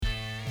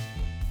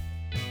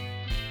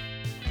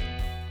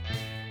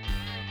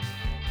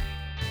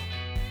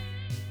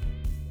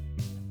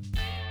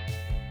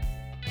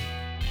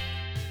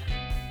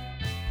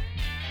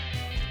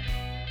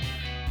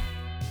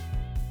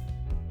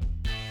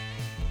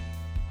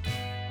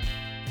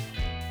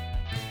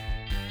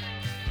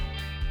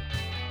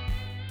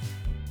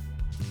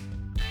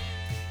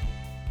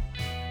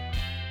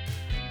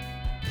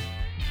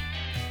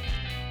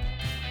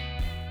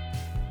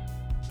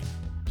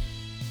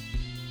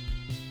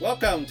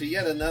Welcome to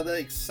yet another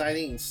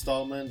exciting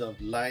installment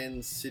of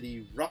Lion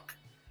City Rock,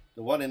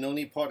 the one and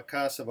only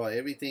podcast about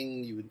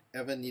everything you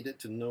ever needed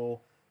to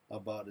know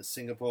about the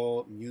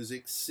Singapore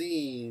music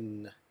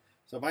scene.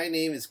 So my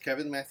name is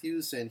Kevin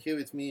Matthews, and here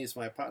with me is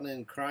my partner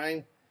in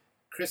crime,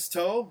 Chris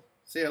Toh.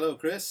 Say hello,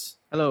 Chris.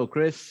 Hello,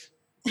 Chris.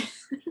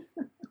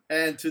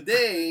 And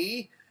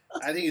today,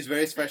 I think it's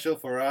very special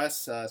for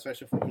us,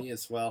 special for me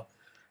as well.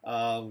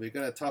 We're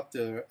going to talk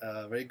to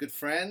a very good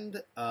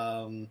friend,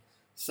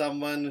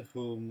 someone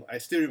whom I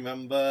still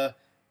remember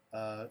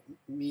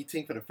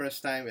meeting for the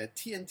first time at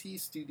TNT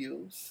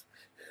Studios.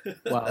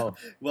 Wow.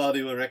 While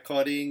they were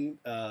recording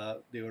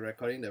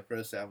their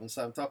first album.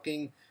 So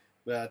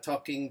we're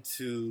talking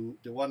to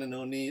the one and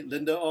only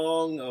Linda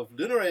Ong of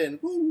Lunarin.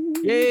 Woo!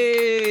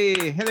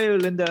 Yay! Hello,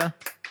 Linda.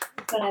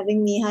 Thanks for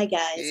having me. Hi,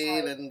 guys.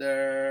 Hey,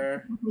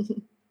 Linda.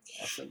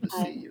 Awesome to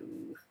Hi. see you.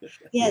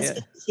 Yes, Yeah.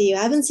 good to see you.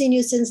 I haven't seen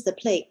you since the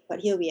plague,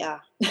 but here we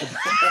are.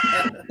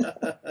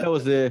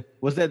 Was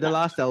that the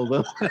last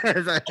album?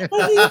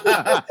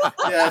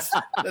 Yes,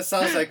 that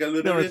sounds like a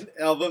Lunarin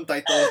album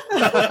title.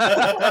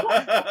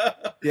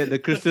 Yeah, the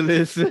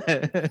Chrysalis. Now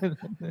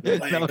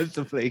it's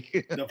the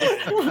Plague. The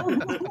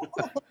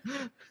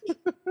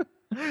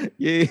Plague.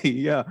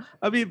 Yeah.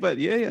 I mean, but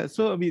yeah.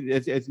 So I mean,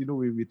 as you know,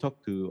 we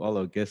talk to all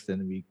our guests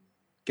and we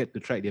get to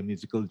track their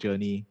musical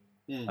journey.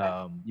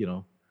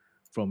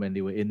 From when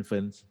they were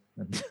infants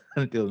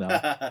until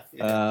now.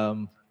 Yeah.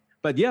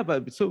 But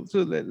so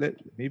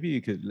maybe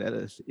you could let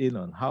us in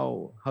on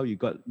how you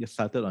got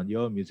started on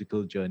your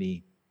musical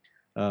journey.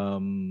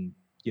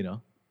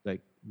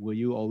 Like, were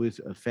you always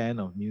a fan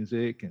of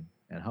music,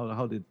 and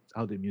how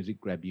did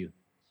music grab you?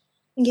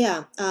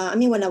 Yeah, I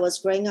mean, when I was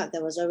growing up,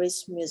 there was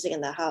always music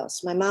in the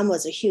house. My mom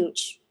was a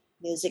huge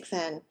music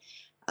fan.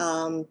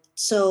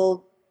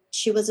 So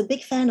she was a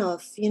big fan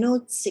of,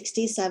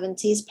 60s,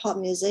 70s pop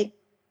music,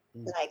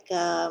 like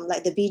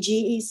the Bee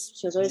Gees.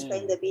 She was always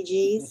playing the Bee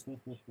Gees.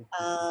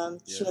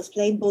 She was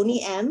playing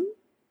Boney M.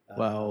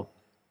 Wow.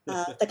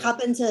 The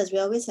Carpenters, we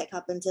always had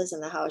Carpenters in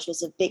the house. She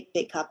was a big,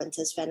 big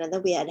Carpenters fan. And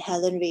then we had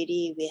Helen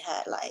Reddy, we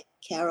had like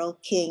Carole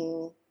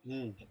King,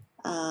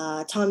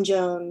 Tom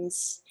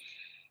Jones.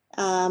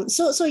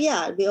 So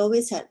yeah, we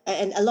always had,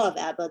 and a lot of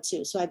ABBA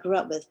too. So I grew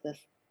up with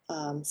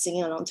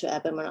singing along to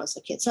ABBA when I was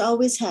a kid. So I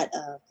always had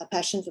a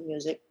passion for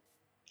music.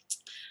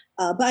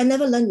 But I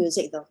never learned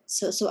music though.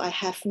 So I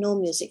have no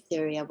music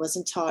theory. I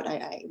wasn't taught.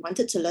 I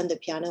wanted to learn the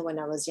piano when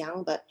I was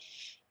young, but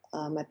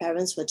my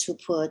parents were too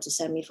poor to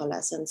send me for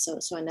lessons.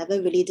 So I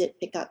never really did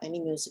pick up any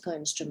musical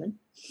instrument.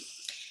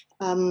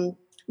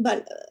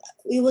 But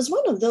it was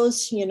one of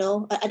those, I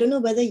don't know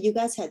whether you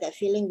guys had that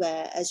feeling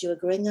where as you were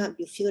growing up,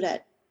 you feel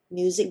that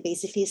music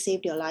basically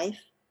saved your life.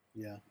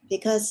 Yeah.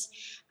 Because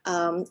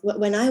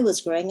when I was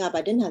growing up,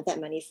 I didn't have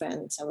that many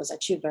friends. I was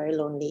actually very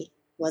lonely,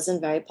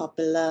 wasn't very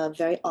popular,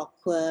 very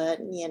awkward,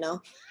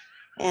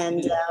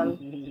 And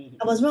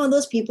I was one of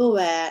those people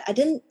where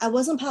I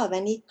wasn't part of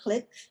any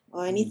clique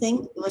or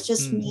anything. It was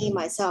just me,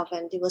 myself,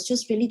 and it was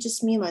just really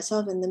just me,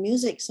 myself, and the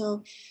music.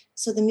 So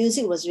the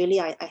music was really,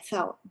 I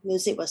felt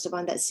music was the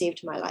one that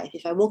saved my life.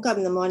 If I woke up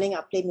in the morning,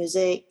 I'd play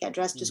music, get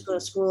dressed to go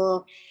to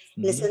school,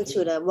 listen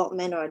to the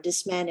Walkman or a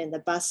Discman in the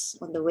bus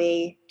on the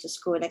way to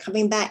school. And then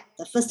coming back,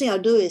 the first thing I'll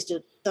do is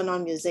to turn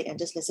on music and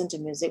just listen to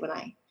music when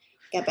I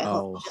get back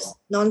home. Just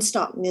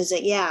non-stop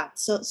music, yeah.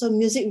 So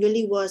music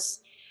really was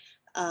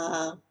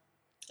a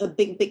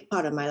big, big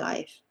part of my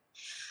life.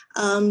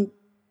 I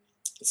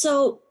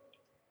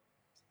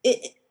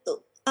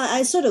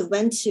sort of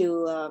went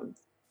to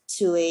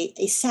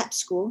a SAP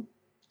school.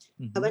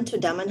 I went to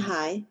Dunman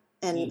High,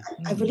 and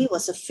I really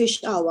was a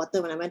fish out of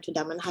water when I went to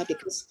Dunman High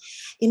because,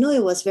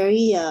 it was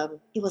very,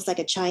 it was like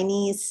a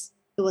Chinese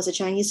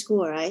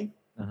school, right?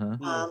 You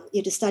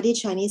had to study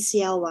Chinese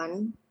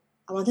CL1.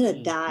 I wanted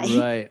to die.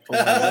 Right. Oh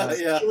my God.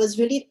 Yeah. It was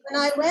really,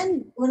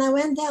 when I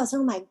went there, I was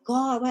like, oh my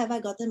God, what have I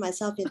gotten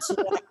myself into?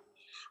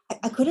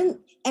 I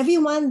couldn't,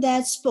 everyone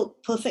there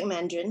spoke perfect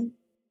Mandarin.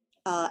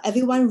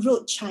 Everyone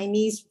wrote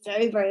Chinese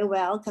very, very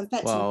well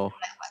compared to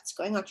what's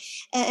going on.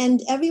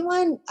 And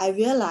everyone, I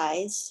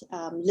realized,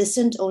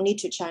 listened only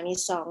to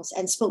Chinese songs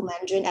and spoke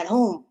Mandarin at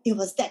home. It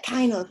was that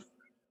kind of,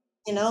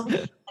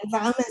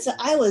 environment. So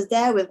I was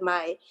there with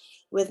my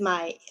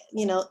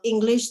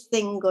English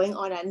thing going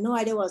on. I had no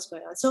idea what was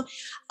going on. So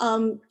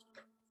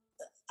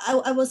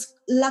I was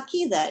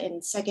lucky that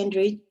in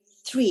secondary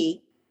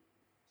 3,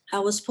 I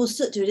was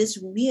posted to this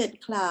weird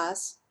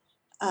class,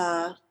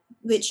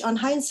 which on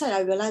hindsight,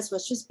 I realized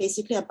was just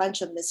basically a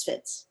bunch of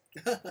misfits.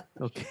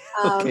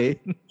 Okay.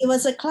 It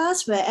was a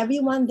class where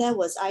everyone there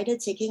was either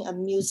taking a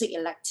music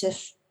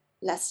elective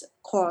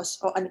course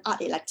or an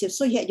art elective.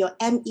 So you had your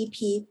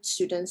MEP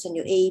students and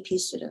your AEP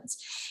students.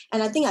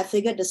 And I think I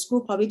figured the school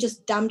probably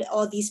just dumped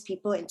all these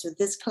people into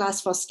this class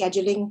for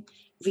scheduling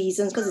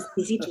reasons because it's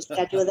easy to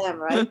schedule them,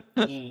 right?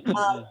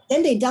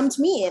 Then they dumped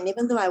me in,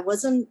 even though I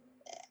wasn't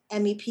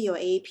MEP or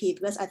AEP,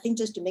 because I think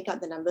just to make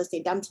up the numbers, they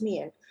dumped me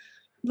in.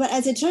 But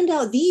as it turned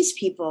out, these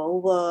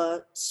people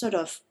were sort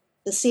of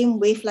the same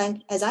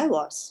wavelength as I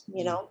was,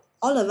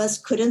 all of us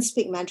couldn't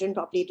speak Mandarin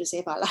properly to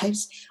save our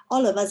lives.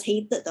 All of us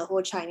hated the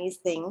whole Chinese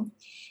thing.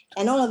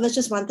 And all of us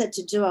just wanted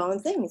to do our own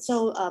thing.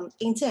 So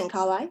Ying and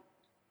Kawai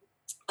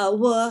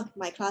were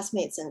my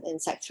classmates in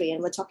Sec 3.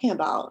 And we're talking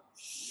about,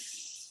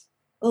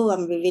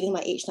 I'm revealing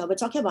my age now. We're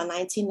talking about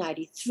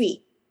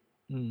 1993.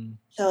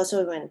 So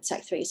we went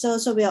Sec 3.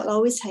 So we are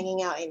always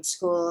hanging out in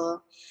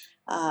school.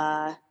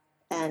 And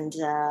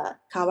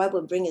Kawai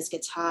would bring his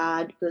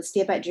guitar. We'll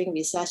stay back during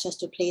recess just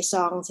to play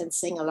songs and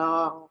sing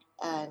along.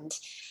 And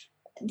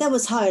that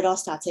was how it all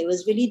started. It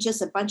was really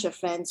just a bunch of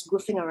friends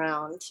goofing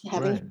around,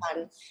 having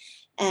fun,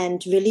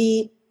 and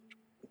really,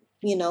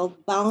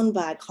 bound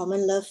by a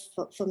common love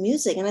for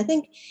music. And I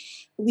think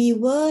we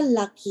were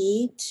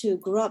lucky to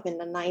grow up in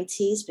the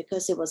 90s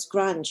because it was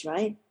grunge,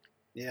 right?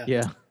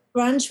 Yeah.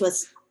 Grunge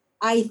was,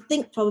 I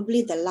think,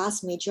 probably the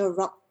last major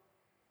rock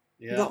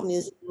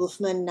music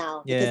movement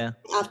now. Because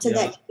after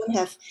that,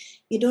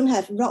 you don't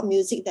have rock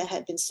music that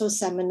had been so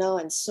seminal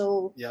and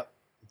so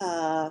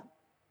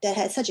that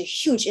had such a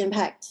huge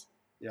impact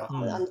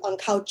on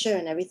culture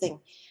and everything.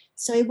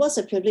 So it was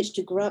a privilege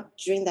to grow up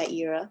during that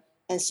era.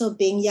 And so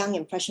being young,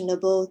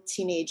 impressionable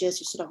teenagers,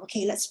 you sort of,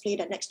 okay, let's play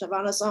the next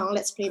Nirvana song,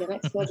 let's play the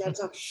next Pearl Jam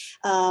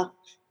song.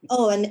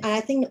 And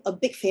I think a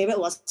big favorite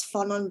was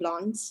Four Non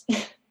Blondes.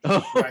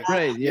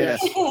 Right, yes.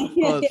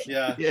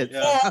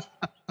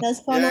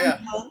 That's Four Non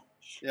Blondes.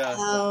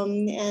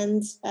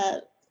 And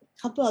a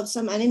couple of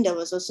some, I think there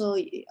was also,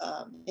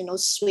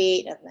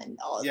 Suede and then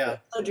all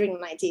during the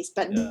 90s.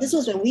 But this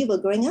was when we were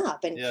growing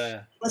up, and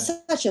it was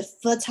such a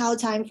fertile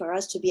time for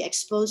us to be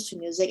exposed to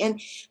music. And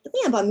the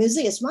thing about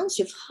music is once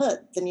you've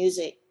heard the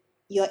music,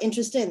 you're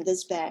interested in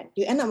this band,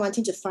 you end up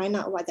wanting to find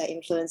out what their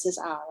influences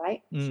are,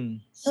 right?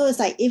 So it's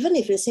like, even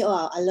if you say,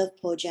 I love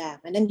Pearl Jam,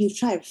 and then you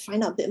try to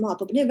find out a bit more,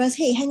 but then you realize,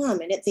 hey, hang on a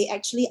minute, they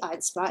actually are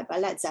inspired by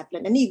Led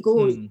Zeppelin. And then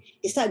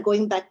you start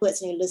going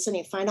backwards and you listen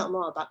and find out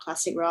more about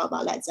classic rock,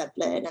 about Led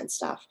Zeppelin and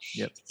stuff.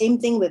 Same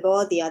thing with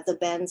all the other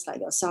bands like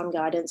your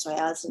Soundgarden or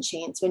Alice in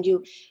Chains. When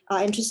you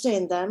are interested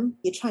in them,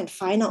 you try and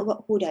find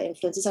out who their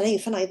influences are. Then you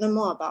find out even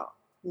more about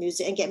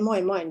music and get more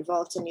and more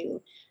involved, and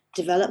you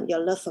develop your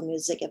love for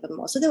music even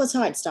more. So that was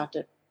how it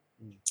started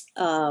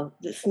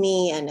with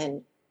me and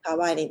then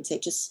Kawai and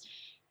Intik, just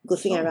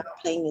goofing around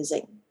playing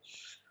music.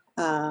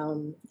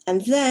 And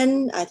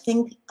then I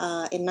think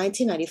in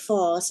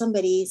 1994,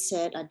 somebody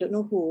said, I don't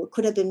know who, it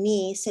could have been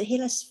me, said, hey,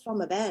 let's form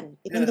a band.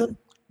 Even though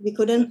we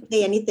couldn't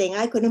play anything,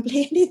 I couldn't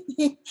play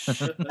anything.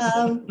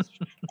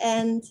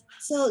 And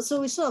so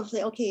we sort of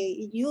say,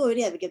 okay, you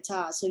already have a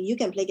guitar, so you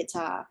can play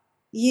guitar.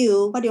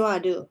 What do you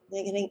want to do?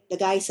 The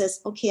guy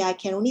says, okay, I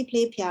can only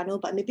play piano,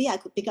 but maybe I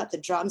could pick up the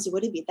drums. It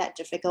wouldn't be that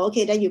difficult.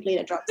 Okay, then you play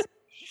the drums.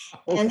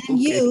 And then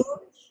you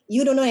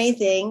don't know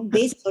anything.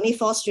 Bass is only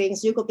 4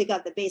 strings. You go pick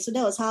up the bass. So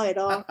that was how it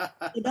all.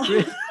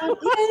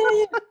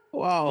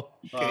 Wow.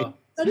 Okay.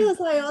 So that was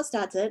how it all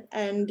started.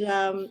 And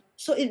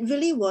so it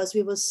really was.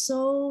 We were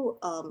so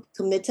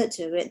committed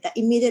to it that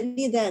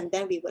immediately then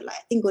we would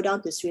go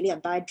down to Australia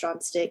and buy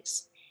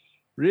drumsticks.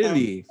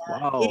 Really?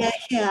 Wow.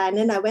 Yeah. And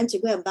then I went to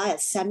go and buy a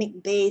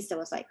Samick bass that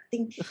was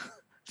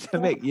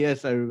Samick,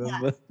 yes, I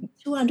remember.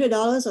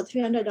 $200 or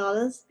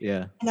 $300.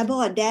 Yeah. And I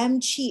bought a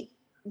damn cheap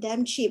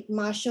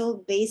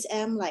Marshall bass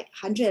amp, like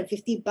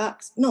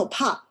 $150. No,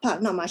 Park,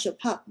 not Marshall,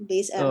 Park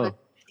bass amp,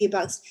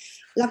 $50.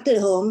 Locked it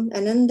home,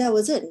 and then that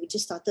was it. We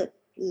just started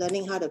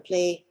learning how to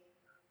play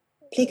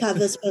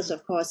covers first,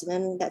 of course, and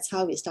then that's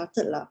how we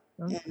started lah.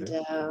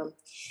 Okay. And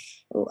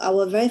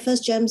our very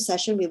first jam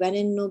session, we went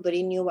in,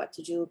 nobody knew what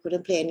to do,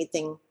 couldn't play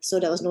anything, so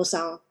there was no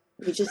sound.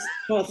 We just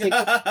figured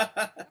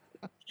out,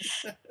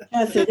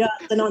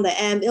 turn on the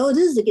amp. Oh,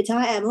 this is the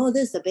guitar amp. Oh,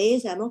 this is the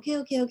bass amp.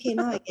 Okay,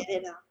 now I get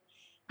it now.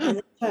 And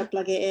then try to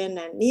plug it in,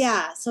 and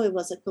so it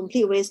was a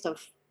complete waste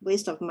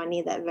of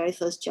money, that very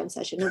first jam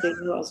session. Nobody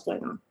knew what was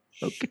going on.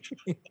 Okay.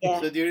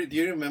 Yeah. So do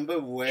you remember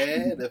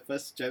where the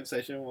first jam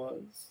session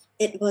was?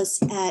 It was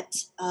at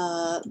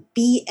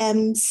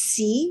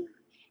BMC.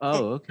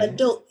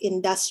 Adult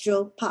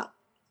Industrial Park.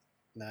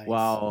 Nice.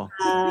 Wow.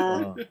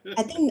 I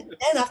think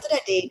then after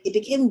that they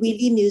became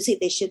Wheelie Music.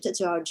 They shifted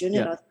to our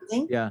unit or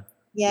something.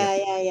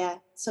 Yeah.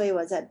 So it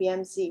was at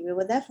BMC. We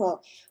were there for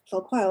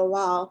quite a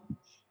while.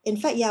 In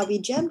fact, we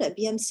jammed at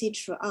BMC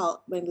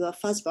throughout when we were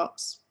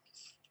Fuzzbox.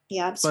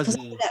 Yeah.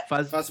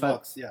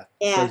 Fuzzbox, yeah.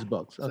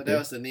 Fuzzbox. Okay. So that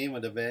was the name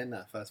of the band,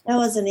 Fuzzbox. That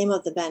was the name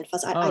of the band.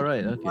 I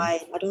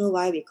don't know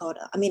why we called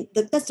it. I mean,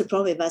 that's the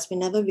problem with us. We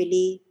never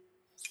really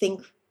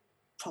think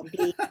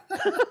properly.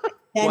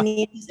 Band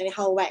names and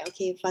how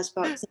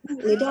Fuzzbox.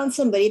 Later on,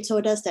 somebody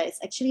told us that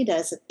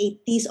there's an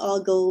 80s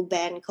all-girl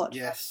band called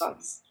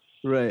Fuzzbox.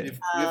 Right.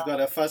 We've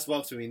got a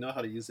Fuzzbox, so we know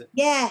how to use it.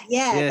 Yeah.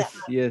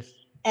 Yes.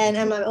 And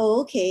I'm like,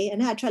 oh, okay. And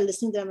then I tried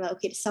listening to them, like,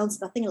 okay, it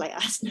sounds nothing like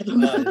us. Never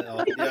mind.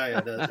 It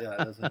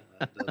doesn't.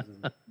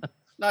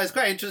 No, it's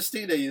quite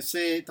interesting that you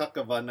talk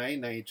about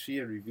 1993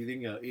 and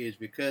revealing your age,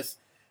 because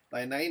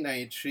by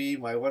 1993,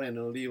 my one and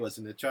only was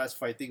in the charts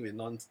fighting with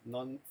Four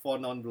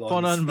Non-Blondes.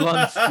 Four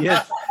Non-Blondes,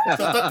 yes.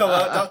 So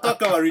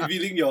talk about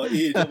revealing your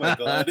age. Oh my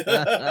god.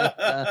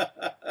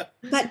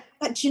 But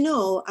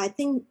I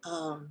think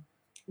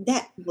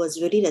that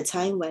was really the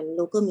time when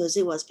local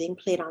music was being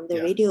played on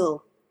the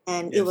radio.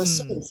 And it was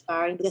so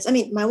inspiring because, I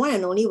mean, My One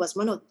and Only was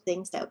one of the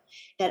things that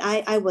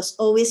I was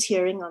always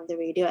hearing on the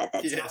radio at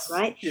that time,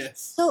 right?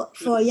 Yes. So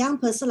for a young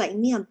person like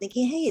me, I'm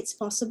thinking, hey, it's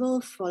possible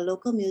for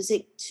local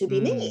music to be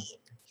made.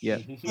 Yeah.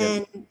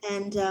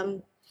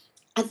 And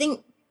I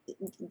think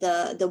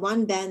the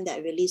one band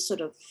that really sort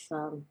of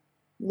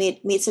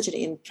made such an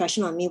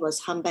impression on me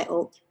was Humpback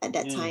Oak at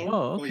that time.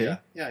 Oh, okay.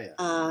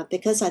 Yeah.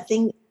 Because I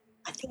think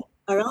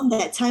around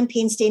that time,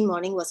 Pain Stained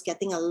Morning was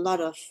getting a lot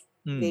of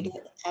radio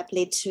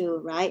airplay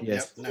too, right?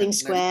 Yes. Spring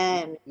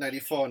Square and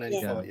 94,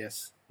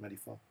 yes.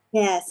 94.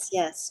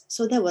 Yes.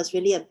 So that was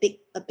really a big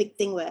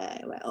thing where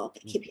I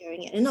keep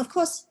hearing it. And of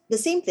course, the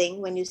same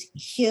thing when you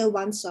hear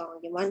one song,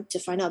 you want to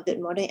find out a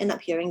bit more, then you end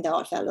up hearing the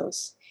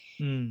Oddfellows.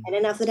 And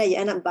then after that, you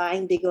end up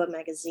buying Big O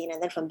Magazine,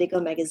 and then from Big O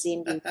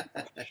Magazine,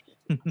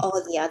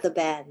 all the other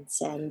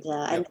bands, and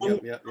of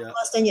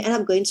course, then you end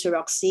up going to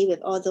Roxy with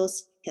all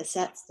those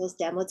cassettes, those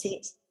demo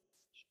tapes.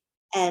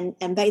 And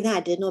back then I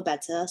didn't know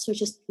better, so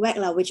just whack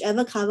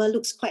whichever cover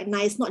looks quite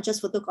nice, not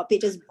just photocopy,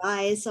 just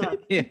buy. So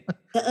the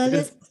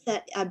earliest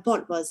that I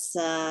bought was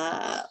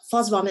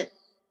False Vomit.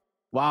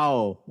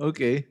 Wow.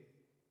 Okay.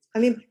 I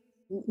mean,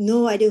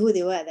 no idea who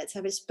they were at that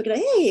time. I just picked it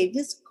up, hey,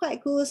 this is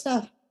quite cool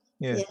stuff.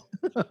 Yeah.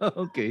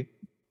 Okay.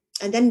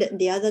 And then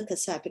the other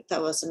cassette I picked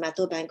up was a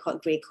metal band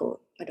called Grey Coat.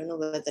 I don't know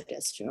whether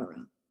they're still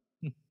around.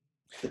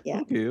 Yeah.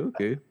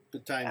 Okay.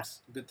 Good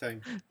times.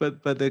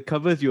 But the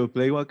covers you were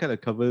playing, what kind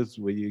of covers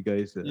were you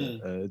guys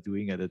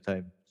doing at the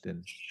time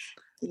then?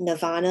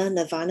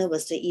 Nirvana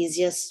was the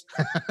easiest.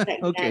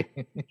 Okay.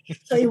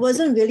 So it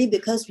wasn't really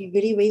because we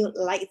really, really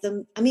liked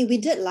them. I mean, we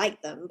did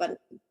like them,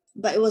 but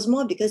it was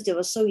more because they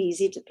were so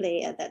easy to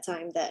play at that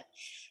time that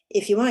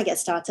if you want to get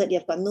started,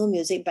 you've got no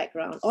music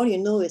background. All you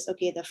know is,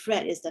 okay, the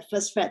fret is the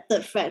first fret,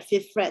 third fret,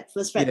 fifth fret,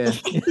 first fret, third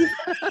fret.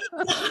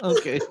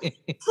 Okay.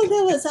 So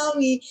that was how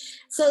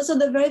so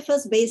the very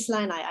first bass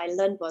line I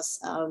learned was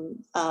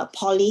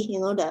Polly,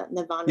 the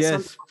Nirvana song.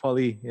 Yes,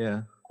 Polly, yeah.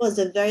 It was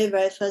the very,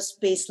 very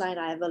first bass line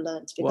I ever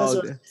learned because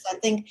it was, I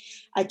think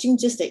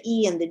just the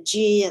E and the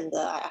G and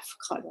I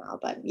forgot now,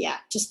 but yeah,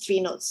 just 3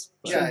 notes.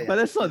 Yeah. But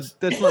that's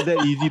not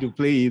that easy to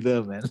play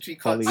either, man. 3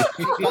 chords.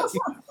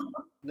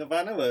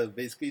 Nirvana were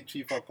basically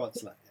 3-4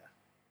 chords.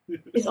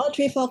 It's all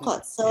 3-4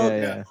 chords.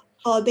 So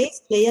for a bass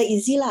player,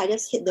 easy lah.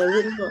 Just hit the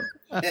root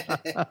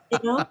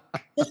note.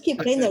 Just keep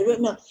playing the root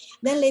note.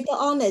 Then later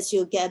on, as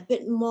you get a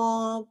bit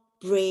more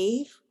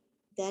brave,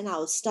 then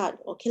I'll start,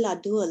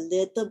 do a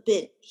little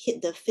bit,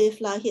 hit the fifth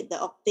hit the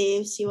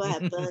octave, see what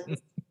happens.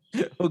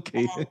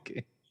 Okay.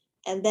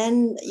 And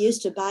then I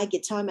used to buy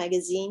Guitar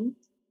Magazine.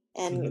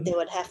 And they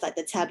would have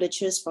the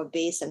tablatures for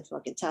bass and for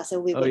guitar.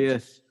 So we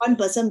would one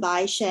person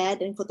buy, share,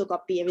 then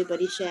photocopy,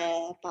 everybody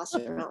share, pass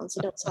it around.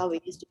 So that's how we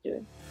used to do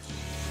it.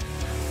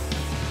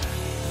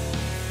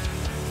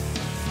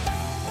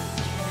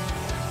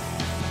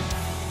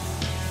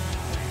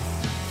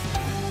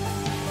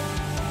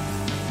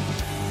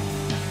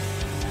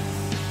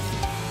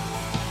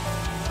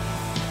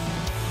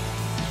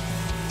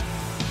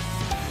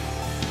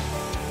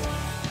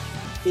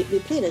 We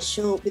played a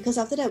show because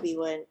after that we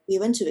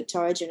went to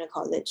Victoria Junior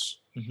College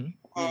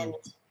and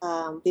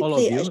we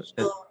played a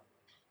show.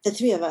 The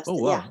 3 of us. Oh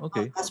wow!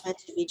 Okay. Classmate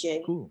to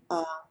VJ. Cool.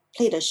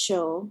 Played a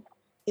show.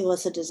 It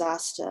was a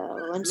disaster.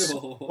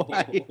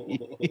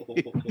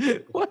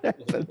 What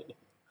happened?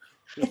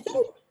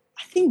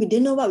 I think we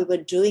didn't know what we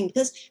were doing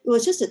because it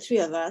was just the 3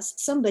 of us.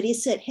 Somebody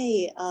said,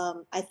 "Hey,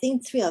 I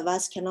think 3 of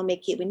us cannot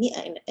make it. We need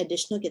an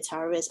additional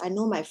guitarist. I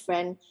know my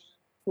friend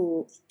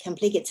who can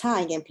play guitar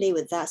and can play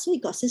with that." So he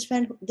got this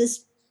friend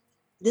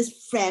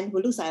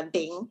who looks like a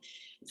Bing,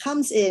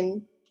 comes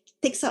in,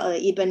 takes out an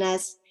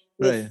Ibanez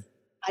with,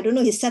 I don't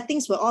know, his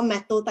settings were all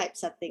metal type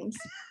settings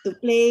to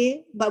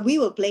play, but we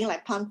were playing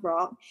like punk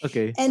rock.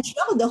 Okay. And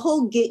throughout the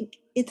whole gig,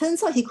 it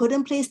turns out he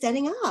couldn't play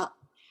standing up.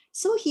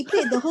 So he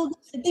played the whole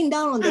sitting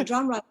down on the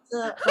drum riser,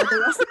 but the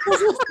rest of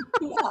us was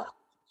sitting up.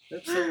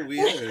 That's so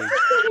weird.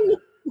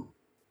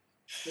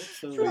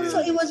 So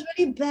it was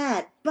really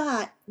bad.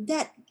 But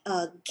that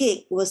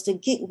gig was the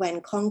gig when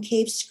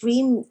Concave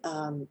Scream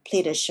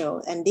played a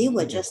show, and they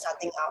were just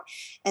starting out.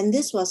 And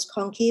this was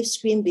Concave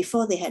Scream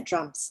before they had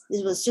drums.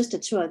 It was just the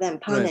 2 of them,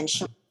 Pan and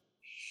Sean.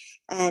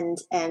 And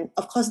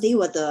of course, they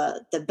were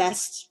the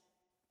best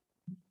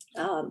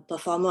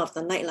performer of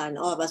the night, and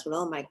all of us were,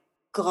 oh my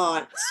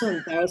God, so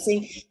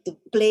embarrassing to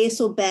play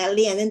so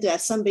badly, and then to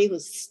have somebody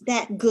who's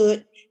that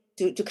good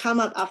to come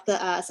up after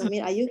us. I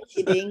mean, are you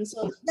kidding?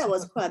 So that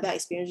was quite a bad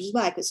experience, which is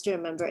why I could still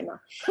remember it now.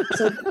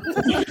 So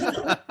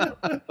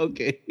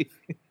okay.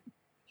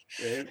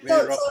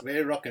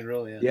 Very rock and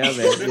roll, Yeah,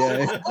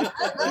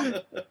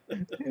 man.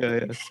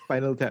 Yeah.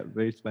 Spinal Tap,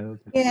 very Spinal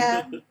Tap.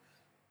 Yeah.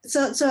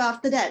 So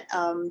after that,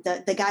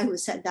 the guy who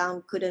sat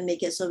down couldn't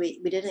make it, so we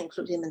didn't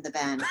include him in the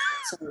band.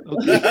 So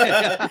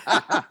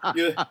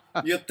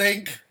you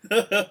think?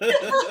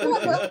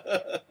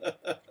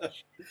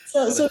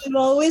 So we were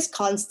always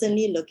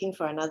constantly looking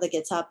for another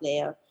guitar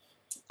player.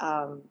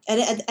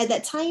 At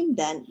that time,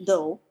 then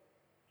though,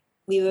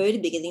 we were already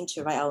beginning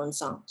to write our own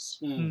songs.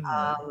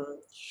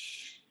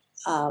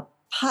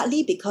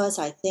 Partly because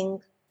I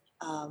think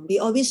we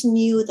always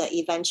knew that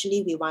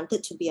eventually we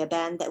wanted to be a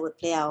band that would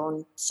play our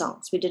own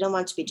songs. We didn't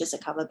want to be just a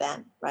cover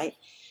band, right?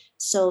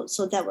 So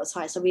that was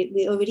hard. So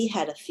we already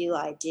had a few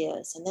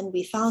ideas. And then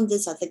we found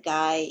this other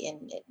guy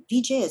in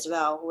VJ as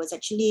well, who was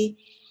actually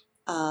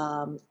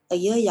a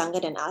year younger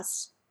than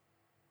us.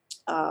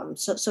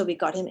 So we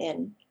got him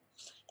in.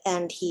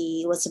 And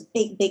he was a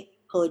big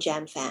Pearl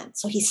Jam fan.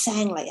 So he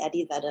sang like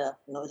Eddie Vedder.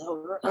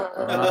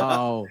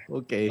 Wow,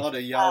 okay. All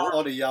the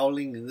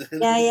yowling.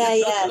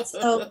 Yeah.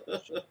 So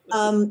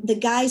the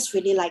guys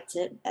really liked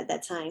it at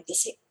that time. They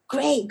said,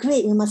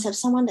 great, we must have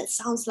someone that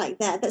sounds like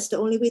that. That's the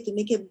only way to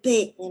make it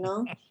big,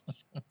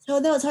 So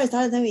that was how it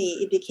started. Then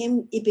it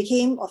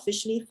became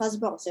officially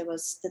Fuzzbox. It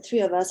was the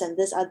three of us and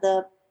this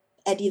other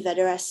Eddie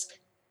Vedder-esque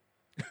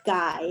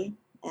guy.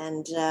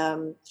 And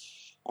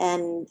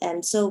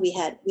so we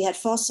had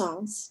 4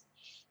 songs.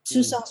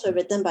 2 songs were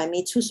written by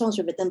me, 2 songs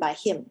were written by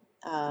him.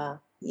 So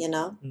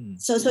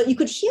you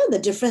could hear the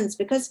difference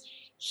because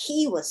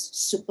he was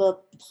super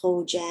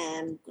Pearl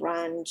Jam,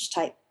 grunge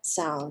type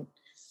sound,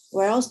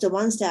 whereas the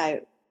ones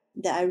that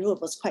I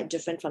wrote was quite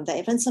different from that.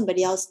 Even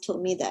somebody else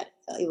told me that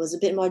it was a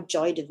bit more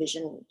Joy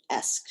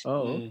Division-esque.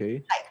 Oh,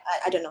 okay.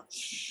 I don't know.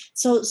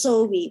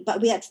 So we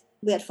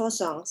had 4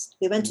 songs.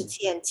 We went to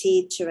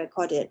TNT to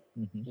record it.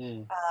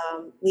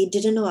 We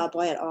didn't know our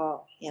boy at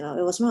all.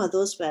 It was one of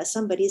those where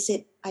somebody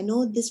said, I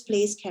know this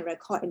place can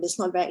record and it's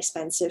not very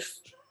expensive.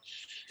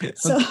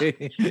 So,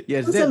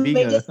 yes, so that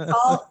being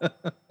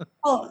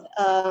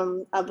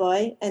our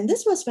boy. And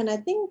this was when I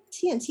think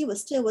TNT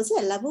was it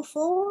at level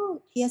 4?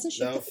 He hasn't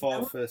shifted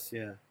level 4 first,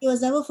 yeah. He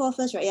was level 4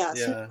 first, right? Yeah.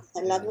 So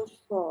at level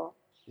 4.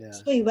 Yeah.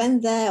 So we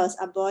went there, it was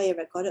our boy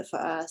recorded for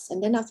us.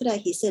 And then after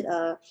that he said,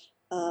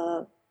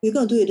 we're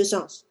going to do the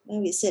songs.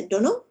 And we said,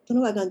 don't know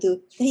what I'm going to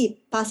do. Then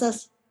he passed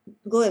us,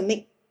 go and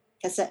make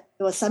cassette.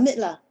 It was Summit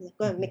lah.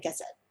 Go and make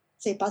cassette.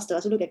 So he passed to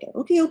us, look at it.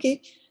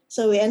 Okay.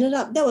 So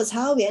that was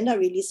how we ended up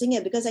releasing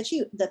it, because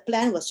actually the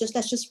plan was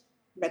let's just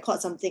record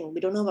something.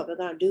 We don't know what we're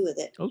going to do with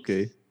it.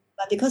 Okay.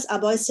 But because our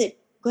boy said,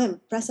 go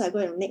and press it, go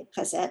and make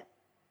cassette.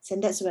 So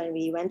that's when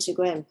we went to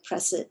go and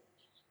press it.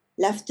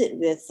 Left it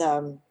with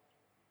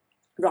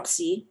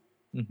Roxy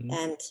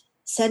and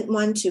sent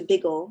one to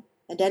Big O.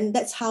 And then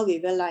that's how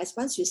we realized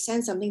once you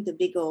send something to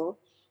Big O,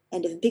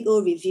 and if Big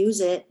O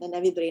reviews it, then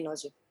everybody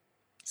knows you.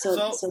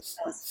 So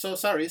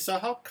sorry. So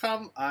how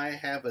come I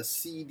have a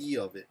CD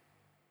of it?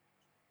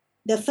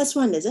 The first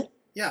one, is it?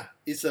 Yeah,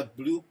 it's a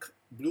blue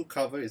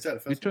cover. Is that the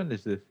first? Which one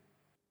is this?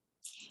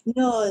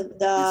 No,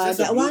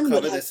 that one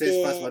would have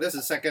been. Passport. That's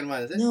the second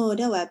one, is it? No,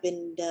 that would have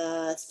been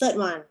the third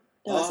one.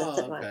 That was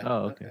the third one.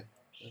 Oh, okay.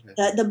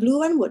 The blue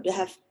one would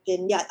have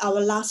been our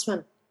last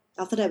one.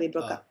 After that, we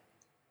broke up.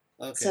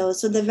 Okay. So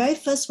the very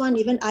first one,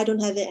 even I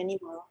don't have it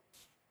anymore.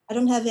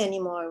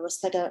 It was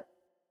like a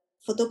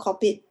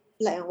photocopied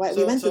black and white.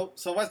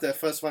 So what's that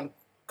first one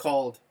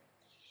called?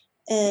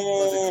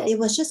 It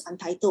was just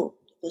Untitled.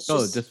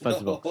 Just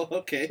Fuzzbox.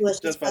 Okay. It was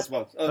just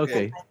Fuzzbox.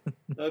 Okay.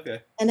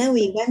 And then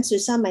we went to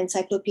some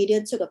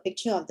encyclopedia, took a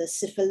picture of the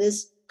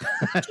syphilis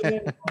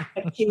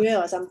bacteria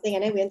or something,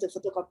 and then we went to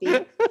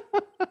photocopy.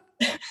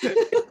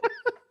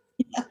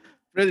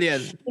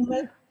 Brilliant.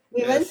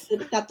 We went to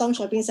the Katong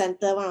Shopping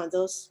Centre, one of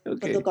those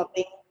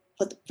photocopying,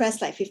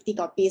 press like 50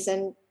 copies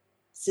and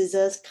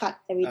scissors, cut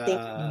everything.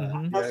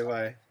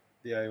 DIY.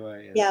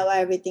 DIY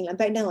everything. And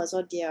back then it was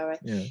all DIY.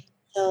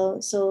 Yeah.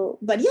 So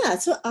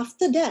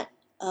after that,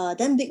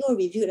 then Big O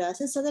reviewed us,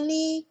 and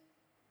suddenly,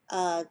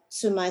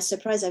 to my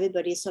surprise,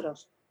 everybody sort of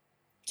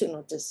took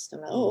notice.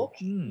 I'm like,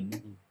 okay.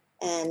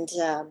 And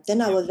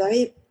then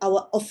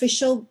our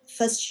official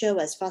first show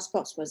as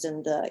Fuzzbox was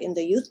in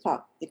the youth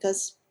park,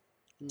 because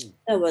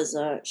there was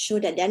a show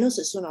that Daniel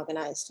Sassoon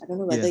organized. I don't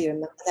know whether you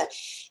remember that.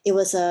 It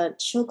was a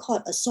show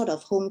called A Sort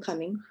of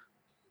Homecoming.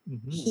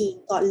 He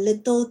got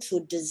Little to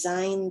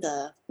design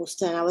the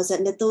poster, and I was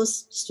at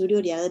Little's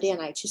studio the other day,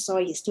 and I actually saw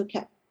he still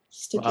kept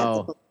the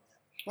poster.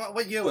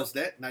 What year was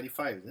that?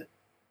 95, is it?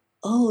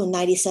 Oh,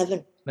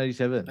 97.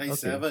 97.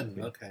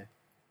 97, okay.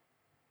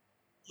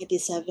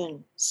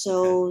 97.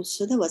 So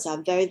that was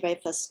our very, very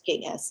first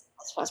gig as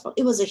Fuzzbox.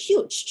 It was a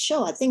huge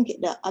show. I think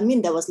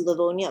there was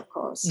Livonia, of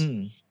course.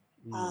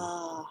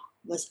 I'm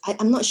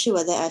not sure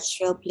whether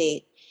Astral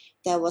played.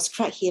 There was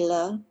Craig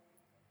Healer.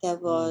 There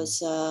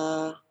was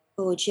I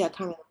can't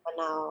remember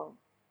now.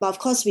 But of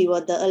course we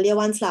were the earlier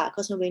ones lah,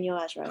 because nobody knew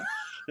us, right?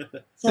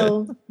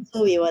 so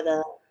we were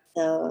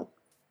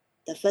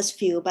the first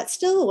few, but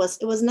still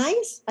it was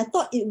nice. I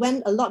thought it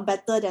went a lot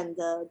better than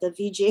the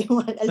VJ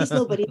one. At least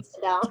nobody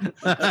sat down.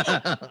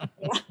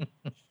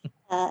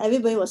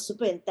 Everybody was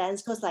super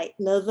intense because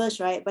nervous,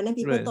 right? But then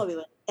people thought we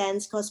were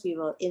intense because we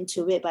were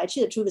into it. But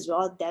actually the truth is we're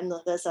all damn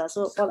nervous.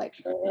 So all like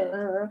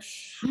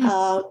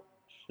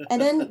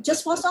And then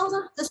just 4 songs,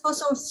 just 4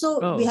 songs.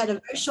 So we had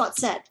a very short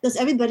set because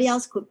everybody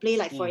else could play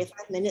like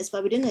 45 minutes,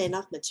 but we didn't have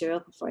enough material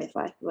for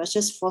 45. It was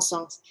just 4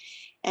 songs,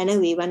 and then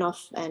we went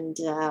off and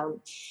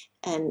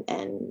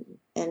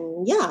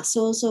yeah.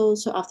 So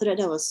after that,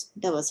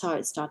 that was how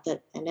it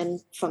started, and then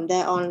from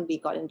there on, we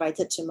got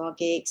invited to more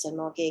gigs and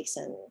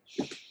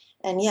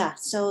yeah.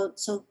 So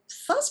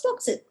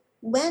Fuzzbox, it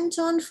went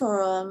on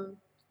for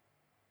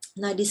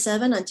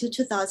 97 until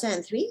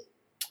 2003.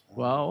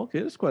 Wow,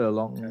 okay, that's quite a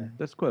long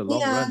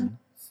run.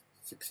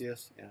 6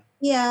 years, yeah.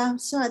 Yeah,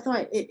 so I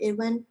thought it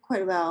went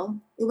quite well.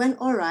 It went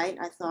all right,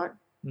 I thought.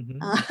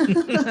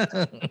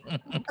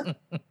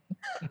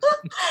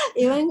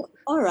 It went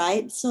all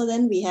right. So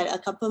then we had a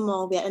couple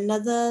more. We had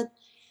another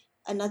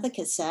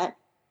cassette,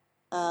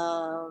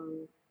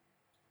 and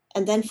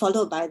then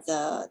followed by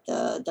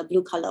the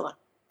blue color one.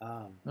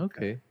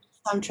 Okay.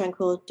 Some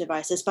Tranquil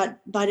Devices.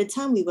 But by the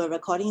time we were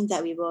recording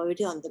that, we were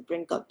already on the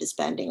brink of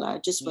disbanding. Like,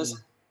 it just was.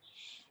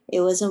 It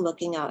wasn't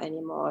working out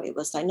anymore. It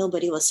was like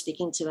nobody was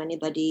speaking to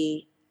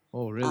anybody.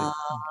 Oh, really?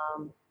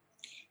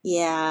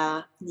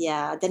 Yeah.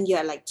 Then you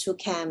had like 2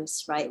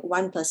 camps, right?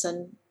 One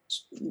person,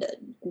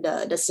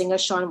 the singer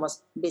Sean,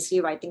 was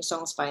basically writing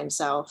songs by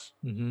himself,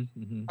 and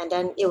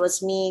then it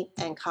was me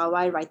and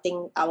Kawai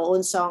writing our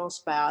own songs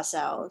by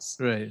ourselves.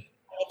 Right. And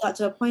it got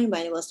to a point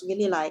when it was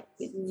really like,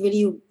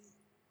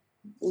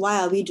 why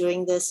are we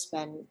doing this?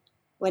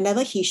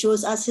 Whenever he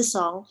shows us his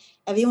song,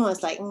 everyone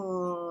was like,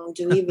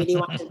 do we really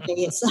want to play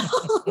his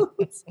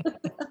songs?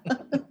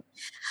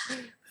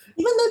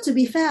 Even though, to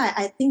be fair,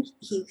 I think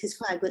he's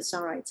quite a good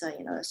songwriter.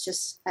 It's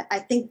just, I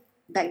think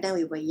back then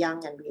we were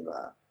young and we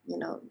were,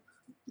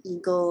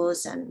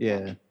 egos and...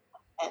 Yeah.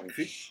 And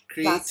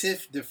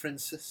creative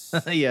differences.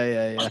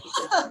 Yeah.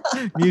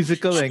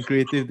 Musical and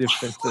creative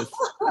differences.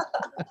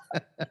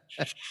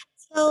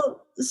 So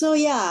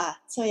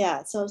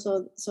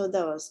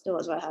that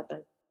was what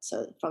happened.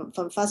 So from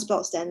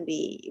Fuzzbox, then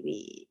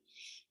we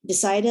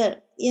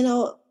decided,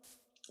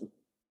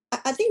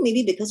 I think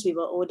maybe because we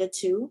were older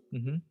too,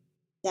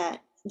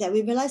 that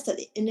we realized that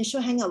the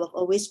initial hang up of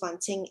always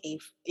wanting a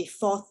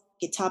fourth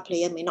guitar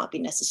player may not be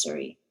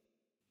necessary.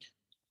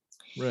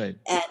 Right.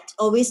 And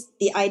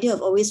the idea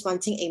of always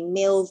wanting a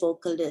male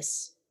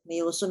vocalist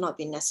may also not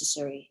be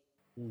necessary.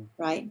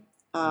 Right.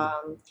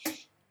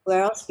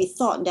 Whereas we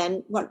thought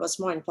then what was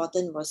more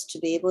important was to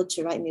be able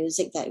to write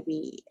music that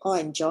we all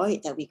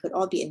enjoyed, that we could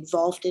all be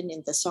involved in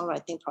the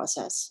songwriting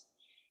process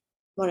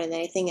more than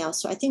anything else.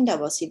 So I think that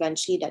was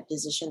eventually that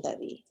decision that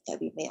we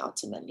made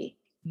ultimately.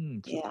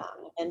 Yeah.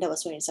 And that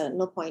was when we said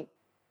no point,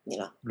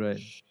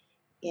 Right.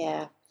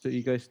 Yeah. So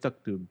you guys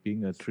stuck to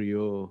being a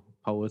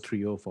power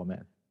trio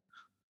format.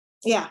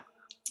 Yeah.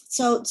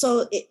 So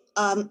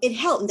it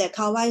helped that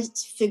Kawai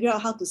figured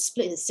out how to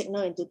split his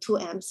signal into 2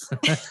 amps.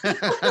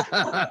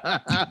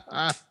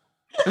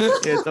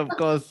 Yes, of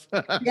course.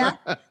 Yeah.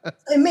 So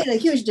it made a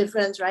huge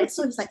difference, right?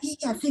 So it's like, hey,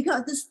 I figured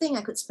out this thing,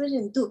 I could split it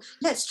in 2.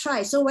 Let's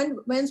try. So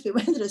once we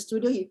went to the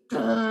studio,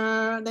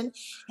 then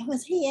it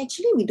was, hey,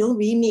 actually we don't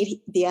really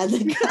need the other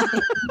guy.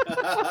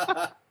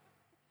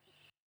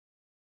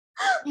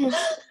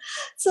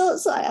 So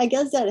I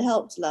guess that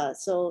helped lah.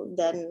 So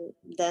then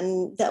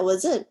that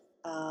was it.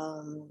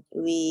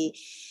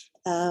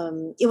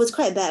 It was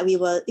quite bad. It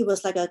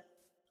was like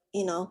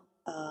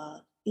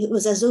it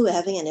was as though we were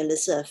having an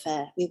illicit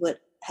affair. We would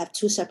have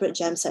 2 separate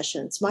jam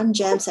sessions. One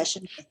jam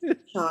session with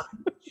Sean,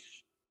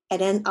 and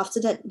then after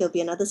that there'll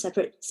be another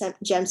separate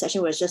jam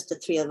session where it's just the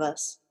 3 of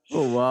us.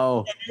 Oh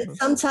wow! And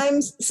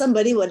sometimes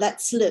somebody would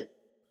let slip,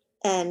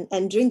 and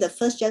during the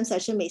first jam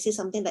session may say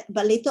something like,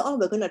 but later on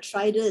we're going to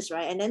try this,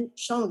 right? And then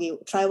Sean will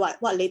try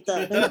what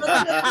later.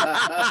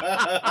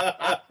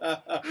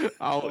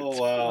 Oh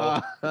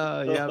wow.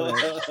 Yeah,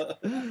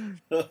 man.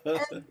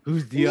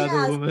 Who's the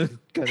other woman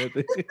kind of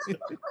thing.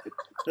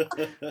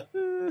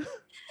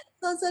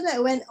 So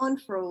that went on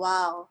for a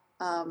while.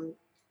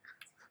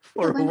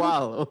 For a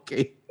while,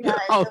 okay. Yeah,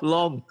 how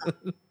long?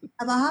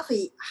 About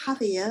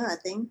half a year, I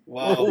think.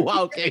 Wow. Oh,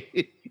 wow,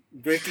 okay.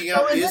 Breaking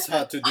up is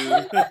hard to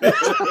do.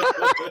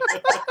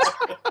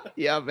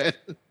 Yeah, man.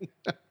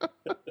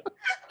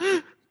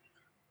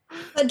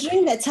 But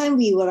during that time,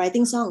 we were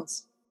writing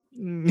songs.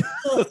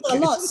 So a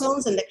lot of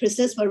songs and the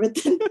chrysalis were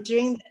written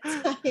during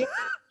that time.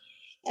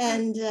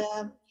 And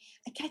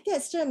I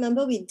still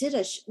remember we did do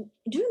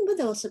you remember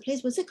there was a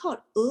place, was it called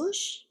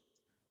Oosh?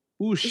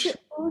 Oosh,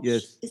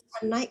 yes. It's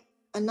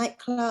a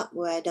nightclub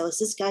where there was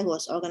this guy who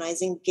was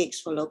organizing gigs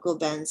for local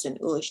bands in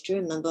Oosh. Do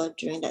you remember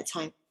during that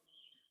time?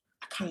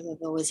 I can't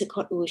remember, was it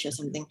called Oosh or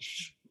something?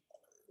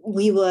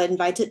 We were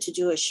invited to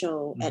do a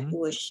show at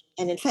Oosh.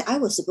 And in fact, I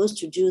was supposed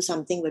to do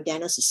something with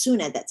Daniel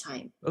Sassoon at that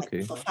time. Okay.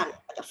 Like for fun,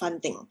 like a fun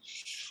thing.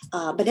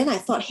 But then I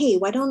thought, hey,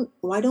 why don't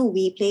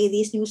we play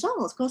these new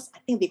songs? Because I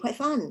think it'd be quite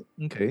fun.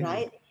 Okay.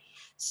 Right?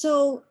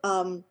 So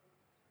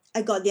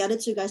I got the other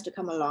 2 guys to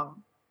come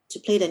along to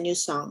play the new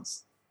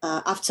songs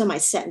after my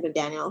set with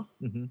Daniel.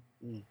 And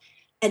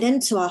then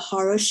to our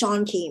horror,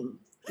 Sean came.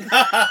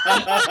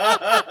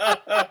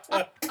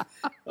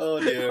 Oh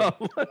dear.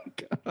 Oh my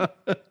God.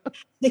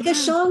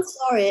 Because Sean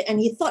saw it and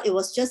he thought it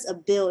was just a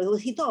bill.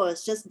 He thought it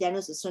was just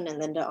Daniel Sussun and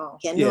Linda Ong.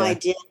 He had no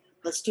idea he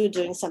was still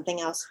doing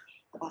something else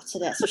after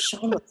that. So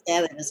Sean was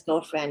there with his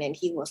girlfriend and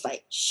he was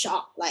like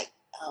shocked, like,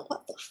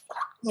 what the fuck,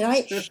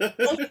 right?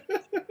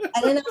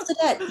 And then after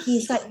that,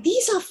 he's like,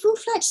 these are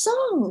full-fledged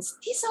songs.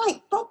 These are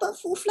like proper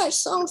full-fledged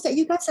songs that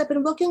you guys have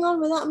been working on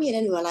without me. And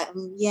then we were like,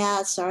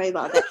 yeah, sorry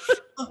about that.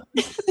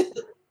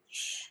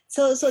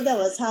 So that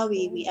was how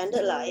we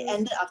ended. Like,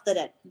 ended after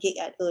that gig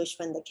at Urge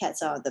when the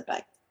cats are out the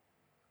back.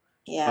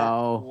 Yeah.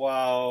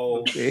 Wow.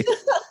 Okay.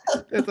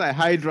 That's like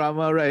high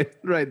drama right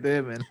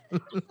there, man.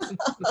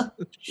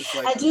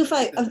 Like, I do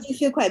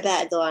feel quite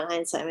bad though in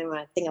hindsight when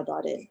I think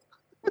about it.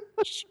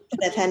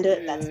 Should have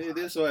handled that. It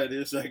is what it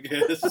is, I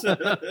guess.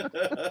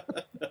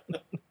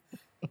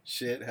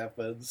 Shit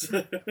happens.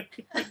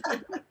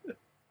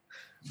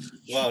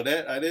 Wow,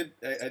 that I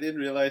didn't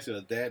realize it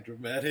was that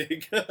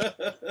dramatic.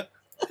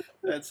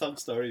 That's some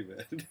story,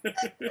 man.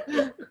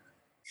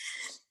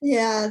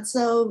 Yeah,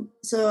 so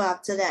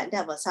after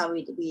that was how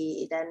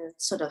we then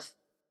sort of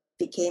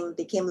became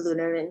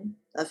Lunarin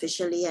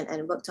officially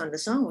and worked on the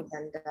song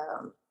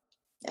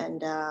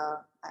and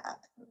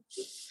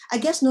I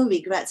guess no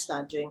regrets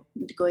during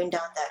going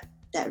down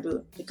that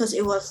route because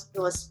it was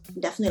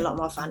definitely a lot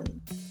more fun.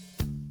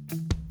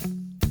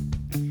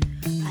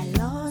 I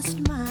lost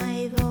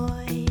my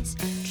voice,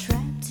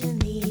 trapped in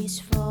these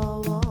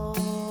four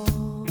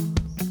walls,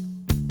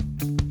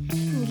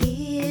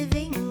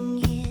 giving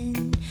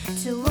in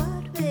to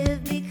what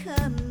we've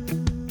become.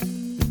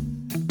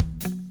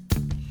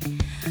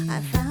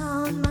 I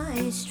found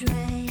my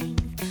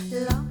strength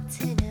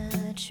locked in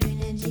a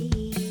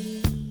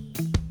trinity,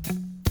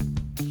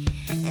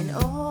 and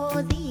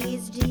all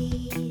these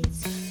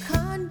deeds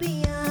can't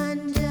be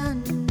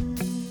undone.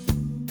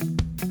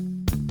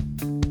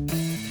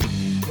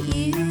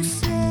 You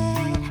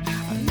said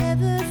I'll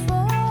never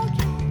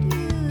forget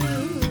you.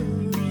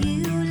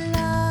 You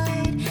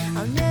lied,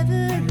 I'll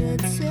never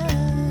return.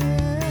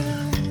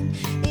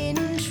 In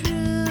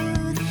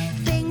truth,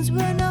 things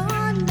were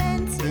not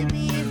meant to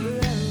be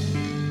broken.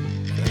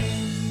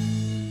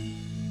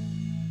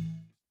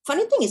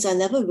 Funny thing is, I've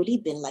never really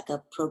been like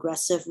a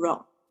progressive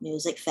rock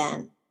music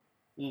fan.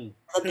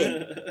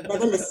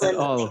 Never listened.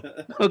 Oh,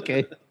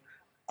 okay.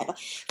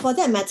 For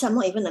that matter, I'm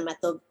not even a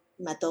metal.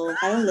 I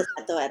don't listen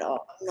to metal at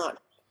all. I'm not.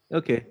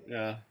 Okay.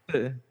 Yeah.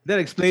 That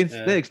explains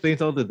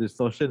all the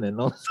distortion and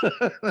all.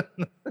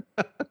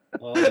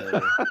 all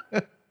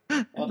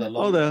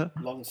the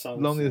long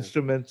songs, long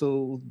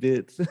instrumental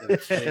bits.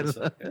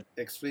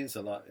 Explains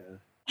a lot.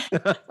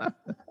 Yeah.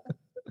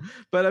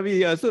 But I mean,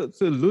 yeah. So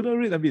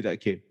Lunarin, I mean,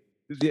 okay.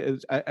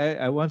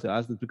 I want to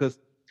ask this because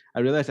I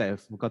realized I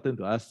have forgotten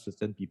to ask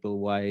certain people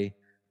why.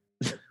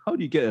 How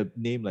do you get a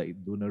name like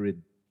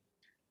Lunarin?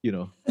 You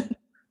know.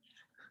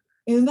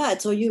 Remember, I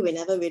told you we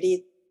never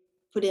really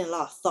put in a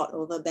lot of thought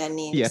over band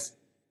names.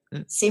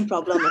 Yeah. Same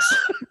problem.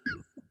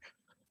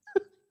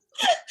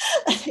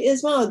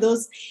 It's one of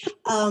those.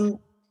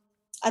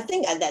 I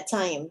think at that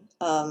time,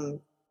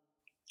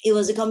 it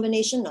was a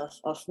combination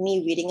of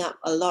me reading up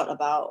a lot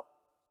about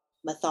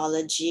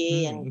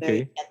mythology and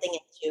very getting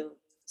into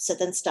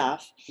certain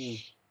stuff.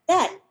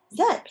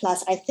 That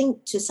plus, I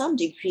think to some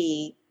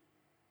degree,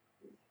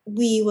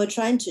 we were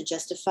trying to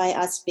justify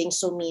us being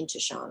so mean to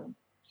Sean.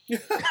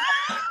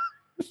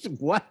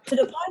 What? To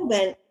the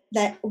point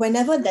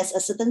whenever there's a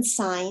certain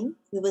sign,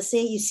 we will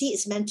say, you see,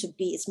 it's meant to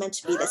be.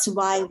 That's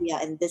why we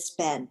are in this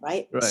band,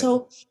 right?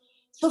 So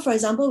for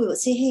example, we would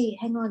say, hey,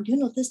 hang on, do you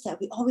notice that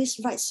we always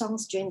write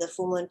songs during the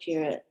full moon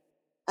period?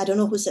 I don't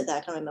know who said that,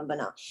 I can't remember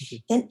now.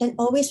 Okay. Then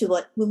always we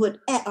would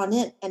add on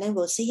it and then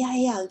we'll say,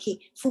 yeah, okay,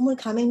 full moon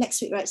coming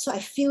next week, right? So I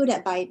feel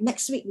that by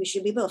next week we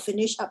should be able to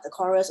finish up the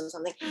chorus or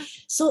something.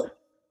 So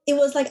it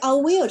was like our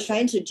way of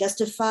trying to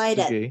justify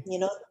that, you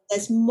know,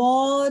 there's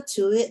more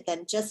to it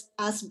than just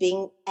us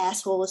being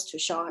assholes to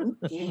Sean.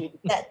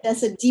 That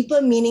there's a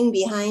deeper meaning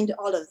behind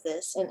all of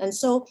this. And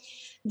so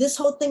this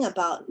whole thing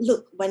about,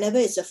 look, whenever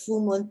it's a full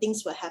moon,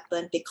 things will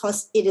happen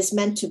because it is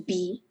meant to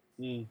be.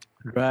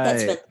 Right.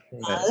 That's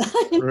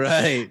when,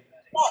 right.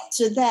 Back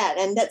to that.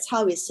 And that's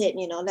how we said,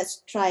 you know,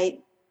 let's try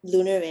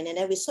Lunarin. And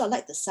then we sort of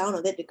like the sound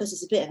of it because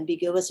it's a bit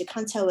ambiguous. You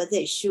can't tell whether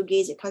it's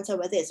shoegaze, you can't tell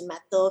whether it's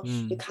metal,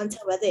 you can't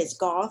tell whether it's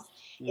goth.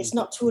 It's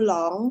not too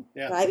long,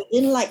 right? We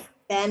didn't like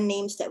band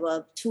names that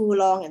were too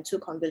long and too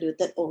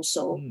convoluted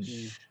also.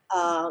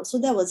 So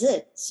that was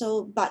it.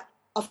 So, but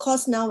of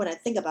course now when I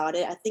think about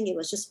it, I think it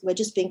was we're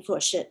just being full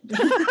of shit.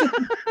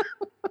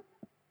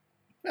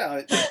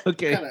 Yeah,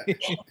 okay.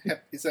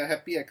 It's a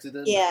happy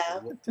accident. Yeah.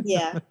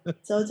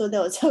 So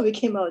that was how we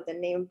came out with the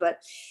name.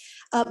 But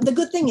the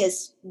good thing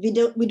is we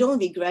don't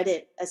regret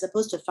it as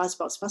opposed to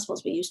Fuzzbox.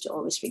 Fuzzbox, we used to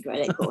always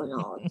regret it going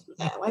on.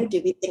 Why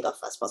did we think of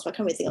Fuzzbox? Why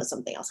can't we think of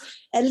something else?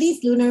 At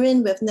least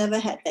Lunarin, we've never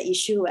had that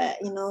issue where,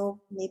 you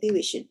know, maybe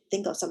we should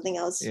think of something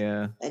else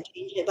and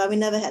change it. But we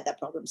never had that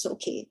problem. So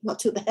okay, not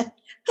too bad.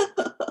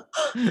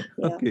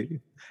 Okay.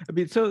 I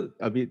mean, so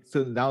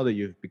now that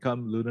you've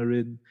become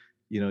Lunarin,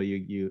 you know,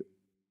 you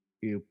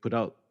put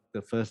out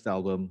the first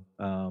album,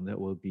 that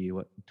will be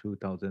what,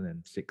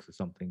 2006 or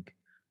something.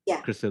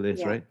 Yeah. Chrysalis,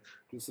 Yeah. right?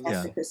 That's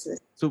Yeah. the Chrysalis.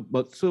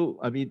 So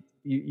I mean,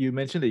 you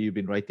mentioned that you've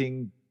been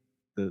writing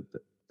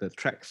the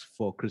tracks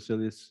for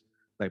Chrysalis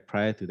like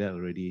prior to that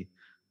already.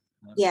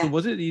 Yeah. So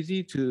was it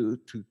easy to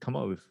come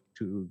up with,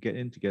 to get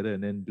in together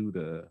and then do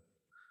the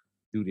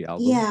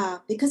album? Yeah,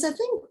 because I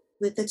think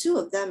with the two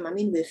of them, I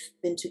mean, we've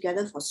been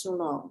together for so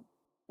long,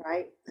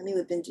 right? I mean,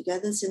 we've been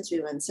together since we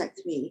were in Sec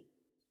 3.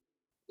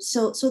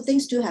 So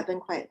things do happen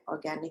quite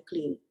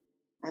organically,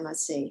 I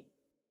must say.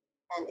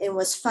 And it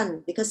was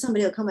fun because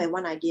somebody will come with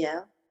one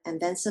idea and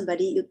then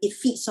it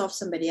feeds off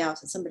somebody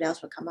else and somebody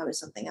else will come up with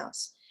something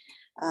else.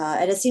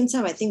 At the same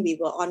time, I think we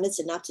were honest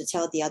enough to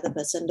tell the other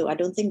person, though, I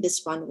don't think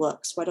this one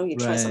works. Why don't you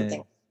try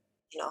something,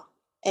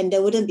 And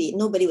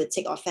nobody would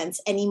take offense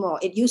anymore.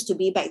 It used to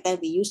be back then,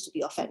 we used to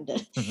be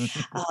offended.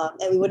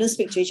 And we wouldn't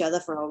speak to each other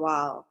for a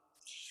while.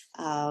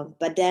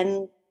 But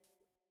then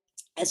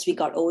as we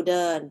got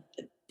older and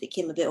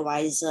became a bit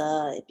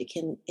wiser,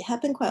 it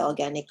happened quite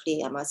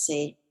organically, I must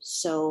say.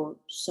 So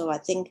I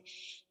think,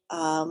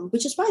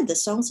 which is why the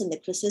songs in the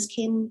Chrysalis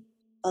came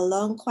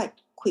along quite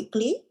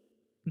quickly.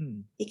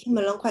 It came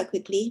along quite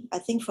quickly. I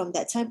think from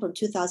that time, from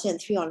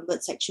 2003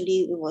 onwards,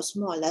 actually, it was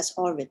more or less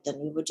all written.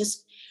 We were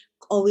just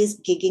always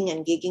gigging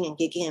and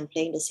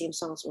playing the same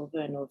songs over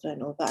and over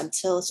and over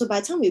so by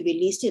the time we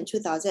released it in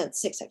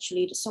 2006,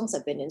 actually, the songs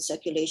have been in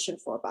circulation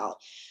for about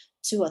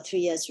 2 or 3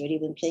 years already.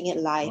 Been playing it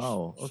live.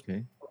 Wow,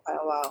 okay. For quite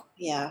a while.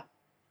 Yeah.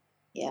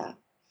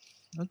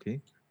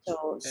 Okay.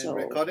 So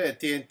recorded at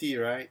TNT,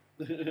 right?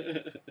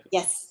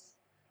 Yes.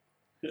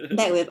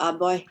 Back with our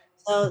boy.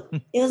 So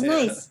it was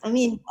nice. I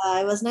mean,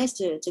 it was nice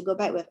to go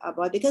back with our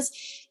boy because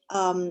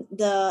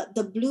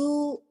the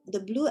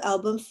blue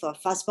album for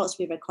Fastbox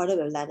we recorded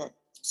with Leonard.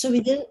 So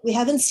we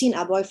haven't seen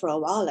our boy for a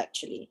while,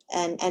 actually,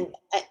 and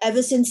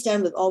ever since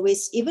then we've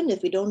always, even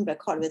if we don't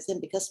record with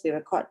him because we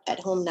record at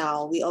home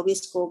now, we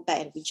always go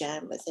back and we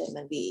jam with him,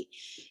 and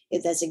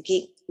if there's a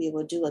gig, we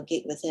will do a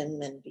gig with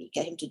him and we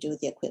get him to do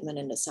the equipment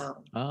and the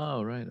sound.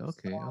 Oh, right.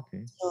 Okay.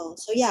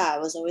 So yeah,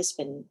 it was always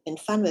been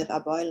fun with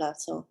our boy love.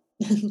 So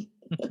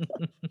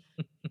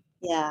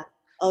yeah,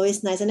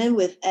 always nice. And then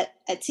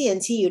at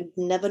TNT, you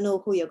never know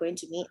who you're going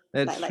to meet.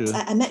 That's true.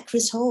 I met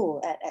Chris Ho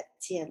at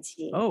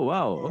TNT. Oh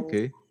wow!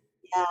 Okay.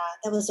 Yeah,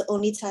 that was the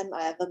only time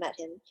I ever met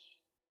him.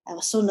 I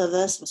was so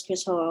nervous. It was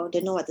Chris Ho.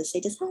 Didn't know what to say.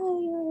 Just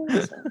hi.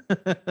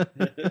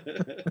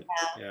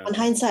 Yeah. On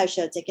hindsight, I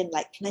should have taken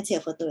can I take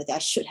a photo with you? I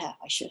should have.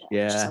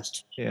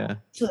 Yeah.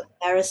 Too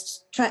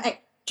embarrassed. Try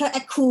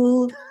act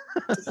cool.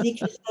 To see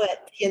Chris Ho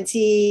at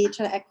TNT.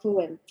 Try to act cool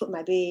and put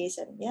my bass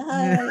and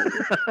yeah.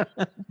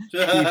 You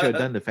should have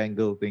done the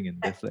fangirl thing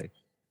and just like.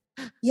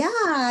 Yeah,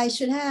 I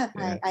should have.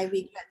 Yeah. I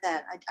regret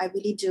that. I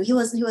really do. He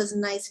was a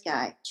nice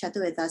guy.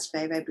 Chatted with us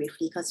very, very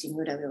briefly because he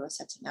knew that we were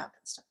setting up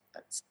and stuff.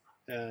 But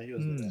yeah, he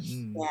was the best.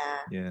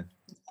 Yeah.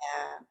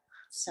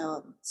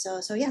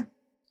 So yeah.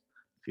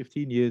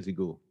 15 years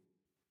ago,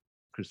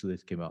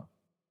 Chrysalis came out.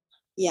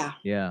 Yeah.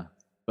 Yeah,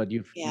 but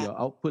your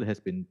output has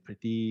been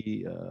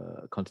pretty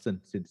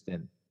constant since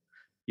then.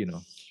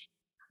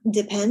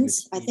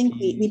 Depends. I think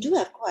we do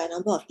have quite a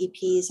number of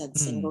EPs and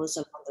singles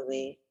along the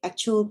way.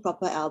 Actual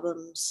proper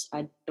albums,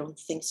 I don't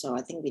think so.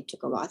 I think we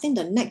took a while. I think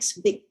the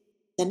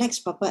next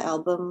proper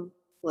album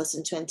was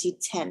in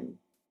 2010.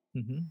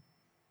 Mm-hmm.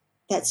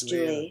 That's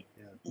Due.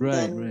 Yeah.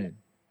 Right.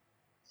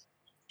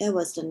 That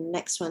was the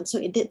next one. So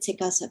it did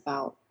take us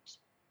about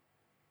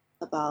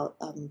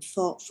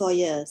 4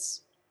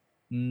 years.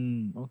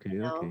 Okay.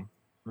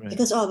 Right.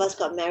 Because all of us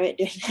got married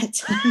during that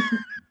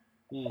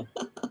time.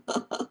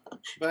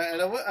 But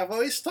I've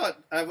always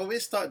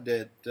thought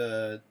that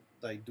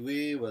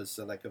Due was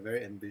like a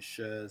very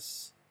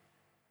ambitious,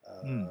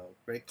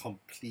 very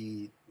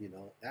complete.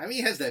 I mean,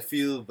 it has that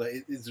feel, but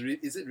is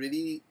it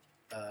really?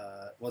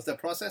 Was the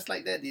process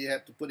like that? Did you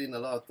have to put in a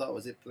lot of thought?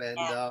 Was it planned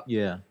out?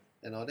 Yeah.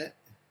 And all that.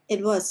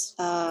 It was.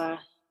 I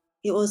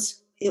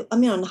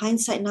mean, on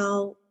hindsight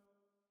now,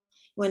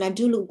 when I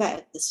do look back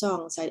at the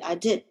songs, I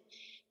did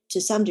to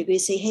some degree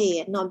say,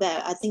 hey, not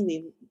bad. I think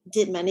we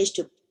did manage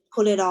to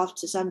pull it off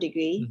to some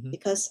degree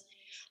because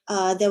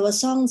there were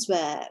songs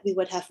where we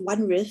would have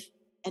one riff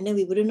and then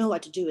we wouldn't know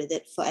what to do with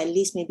it for at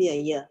least maybe a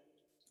year.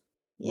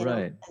 You know?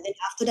 And then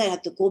after that, I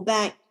have to go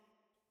back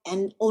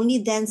and only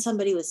then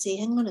somebody would say,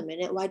 hang on a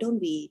minute, why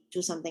don't we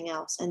do something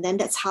else? And then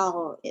that's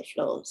how it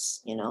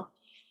flows,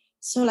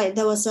 So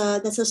there's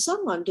a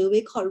song on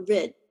Due called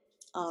Rid.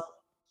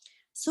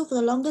 So for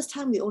the longest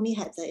time, we only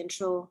had the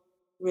intro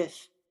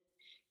riff.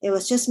 It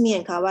was just me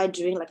and Kawai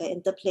doing like an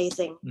interplay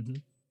thing.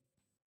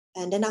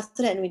 And then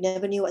after that, we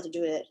never knew what to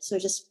do with it. So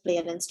just play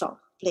and then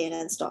stop,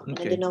 and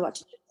I didn't know what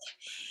to do.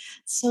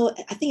 So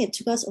I think it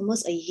took us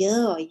almost a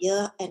year or a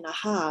year and a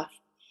half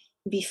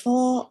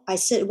before I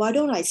said, why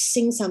don't I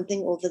sing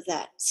something over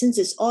that? Since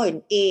it's all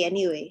in A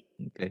anyway,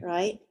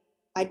 right?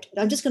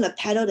 I'm just going to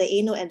pedal the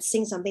A note and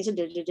sing something. So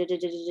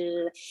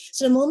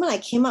the moment I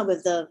came up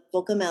with the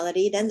vocal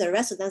melody, then the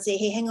rest of them say,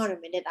 hey, hang on a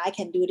minute, I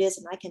can do this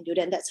and I can do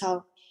that. And that's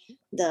how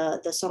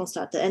the song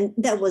started, and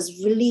that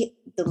was really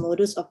the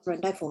modus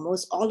operandi for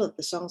most all of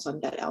the songs on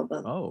that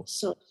album.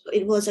 So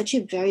it was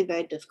actually very,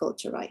 very difficult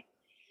to write.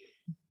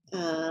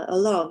 A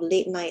lot of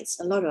late nights,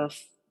 a lot of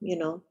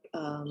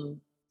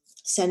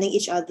sending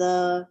each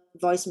other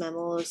voice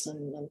memos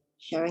and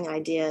sharing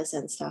ideas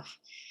and stuff.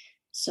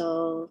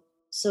 So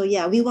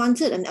yeah, we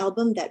wanted an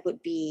album that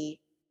would be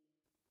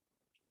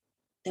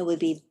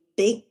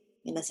big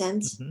in a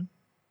sense,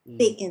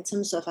 big in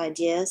terms of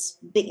ideas,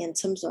 big in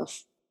terms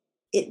of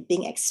it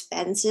being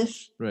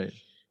expensive, right?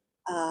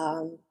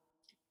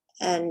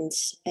 And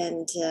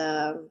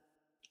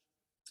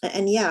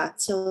yeah,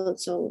 so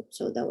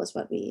that was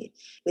what we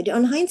did.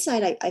 On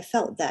hindsight, I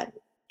felt that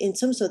in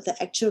terms of the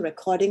actual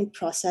recording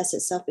process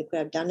itself, we could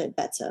have done it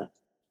better.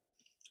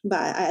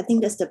 But I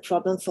think that's the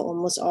problem for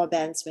almost all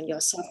bands. When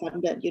you're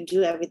self-funded, you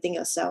do everything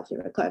yourself, you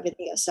record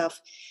everything yourself.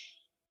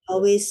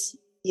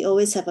 You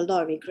always have a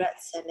lot of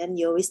regrets, and then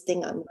you always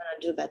think, I'm going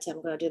to do better.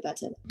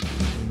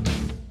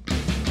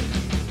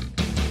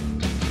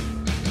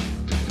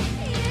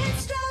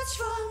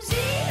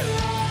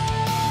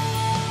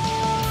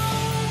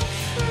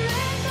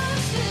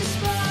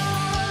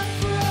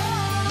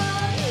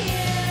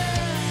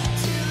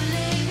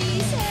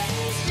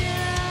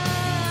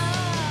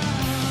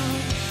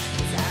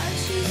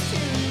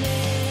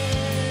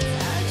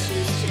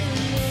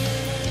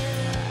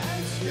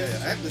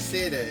 I have to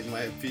say that in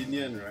my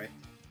opinion, right?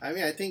 I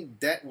mean, I think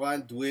that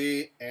one,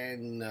 Dway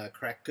and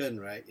Kraken,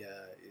 right? Yeah,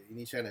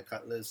 Inisha and the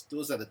Cutlass,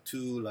 those are the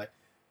two like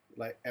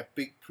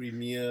epic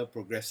premier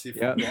progressive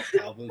rock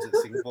albums that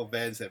Singapore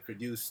bands have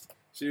produced.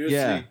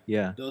 Seriously,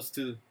 those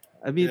two.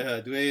 I mean,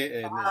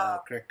 Dway and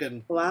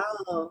Kraken.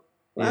 Wow,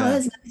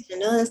 that's nice to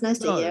know. That's nice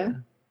to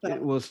hear.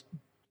 It was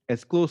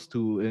as close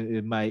to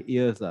in my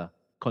ears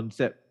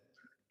concept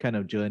kind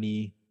of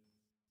journey,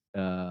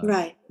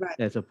 right,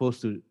 as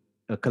opposed to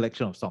a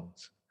collection of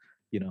songs,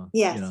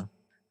 Yes.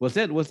 Was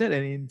that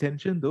an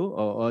intention though,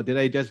 or did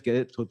I just get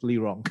it totally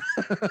wrong?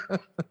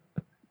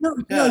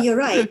 No, you're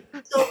right.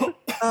 So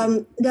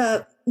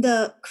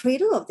the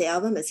cradle of the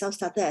album itself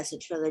started as a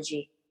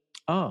trilogy.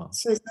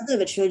 So it started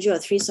with a trilogy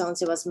of 3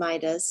 songs. It was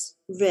Midas,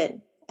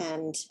 Rid,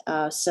 and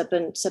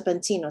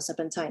Serpentine or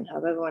Serpentine,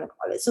 however you want to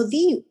call it. So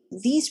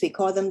these we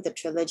call them the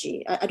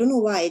trilogy. I don't know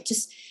why. It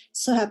just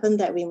so happened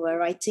that when we were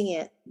writing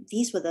it,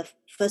 these were the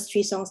first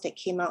 3 songs that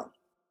came out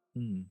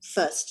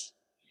first,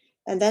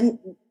 and then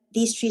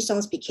these 3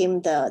 songs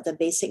became the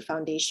basic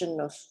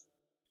foundation of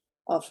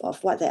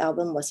what the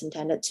album was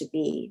intended to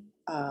be.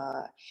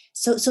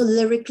 So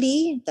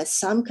lyrically, there's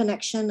some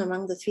connection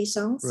among the 3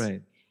 songs,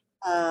 right?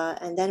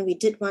 And then we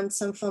did want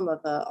some form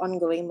of an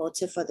ongoing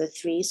motive for the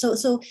 3.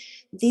 So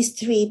these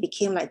 3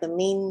 became like the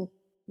main,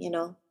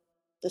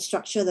 the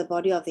structure, the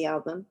body of the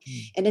album.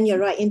 And then you're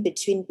right, in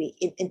between we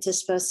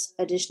intersperse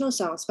additional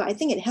songs. But I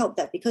think it helped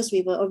that because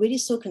we were already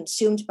so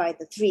consumed by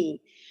the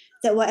 3,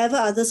 that whatever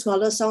other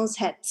smaller songs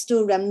had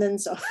still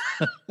remnants of,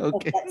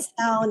 of that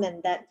sound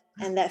and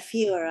that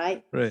feel,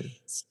 right? Right.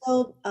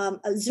 So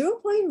 0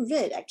 Point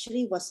Rid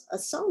actually was a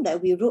song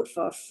that we wrote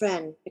for a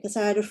friend, because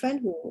I had a friend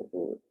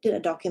who did a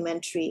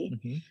documentary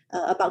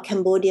about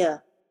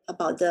Cambodia,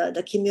 about the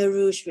Khmer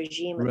Rouge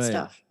regime and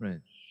stuff. Right.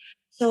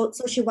 So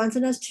she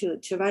wanted us to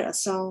write a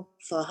song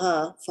for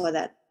her for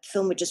that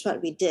film, which is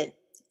what we did.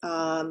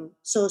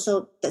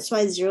 So that's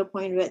why 0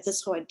 Point Rid,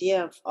 this whole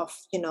idea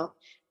of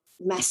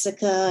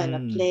massacre and a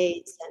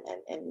place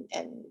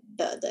and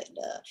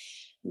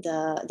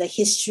the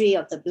history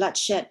of the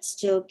bloodshed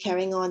still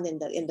carrying on in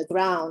the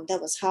ground.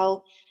 That was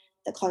how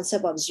the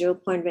concept of 0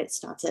 Point Rid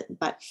started.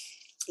 But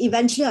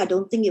eventually I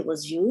don't think it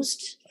was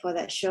used for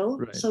that show.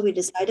 Right. So we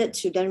decided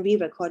to then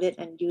re-record it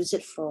and use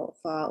it for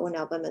our own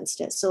album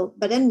instead.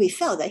 But then we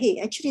felt that, hey,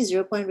 actually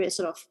 0 Point Rid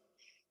sort of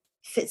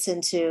fits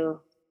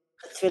into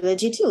the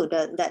trilogy too.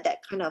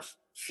 That kind of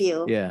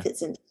feel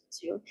fits into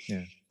too.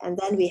 Yeah. And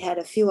then we had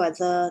a few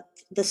other,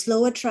 the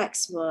slower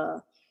tracks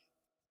were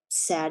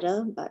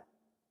sadder, but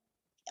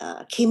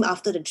came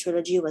after the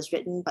trilogy was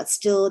written, but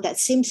still that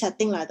same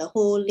setting, like the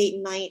whole late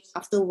night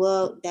after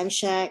work, damn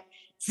shack,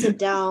 sit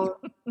down.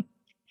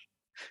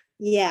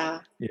 Yeah.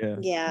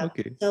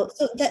 Okay. So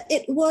that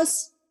it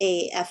was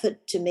a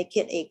effort to make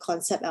it a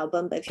concept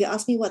album, but if you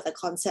ask me what the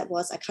concept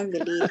was, I can't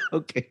really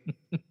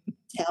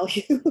tell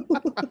you.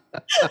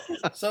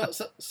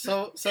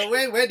 So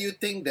where do you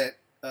think that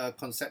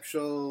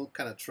conceptual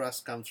kind of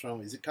trust comes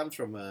from? Is it comes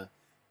from a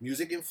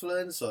music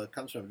influence, or it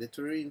comes from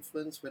literary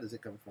influence? Where does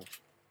it come from?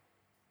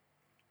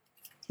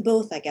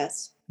 Both, I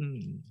guess.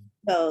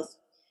 Both.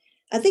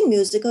 I think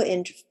musical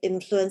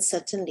influence,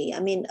 certainly. I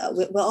mean,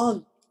 we're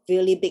all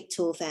really big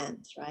Tool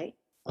fans, right?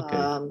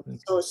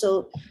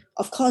 So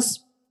of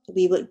course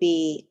we would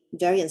be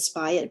very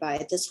inspired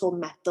by this whole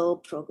metal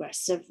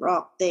progressive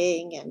rock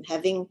thing and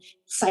having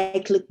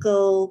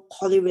cyclical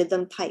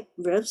polyrhythm type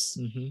riffs.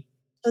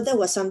 So that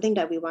was something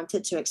that we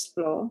wanted to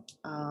explore.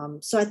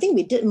 So I think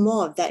we did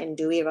more of that in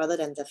Dewey rather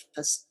than the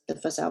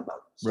first album.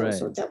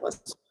 So that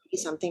was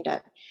something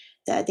that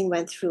I think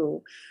went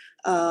through.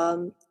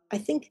 I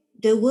think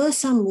there were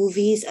some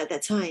movies at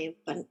that time,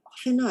 but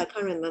often now I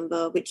can't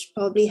remember, which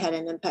probably had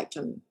an impact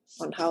on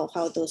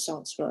how those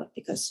songs were,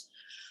 because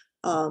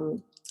I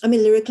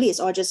mean, lyrically it's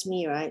all just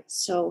me, right?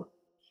 So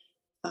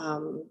I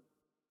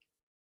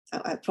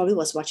probably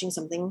was watching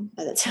something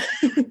at that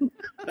time.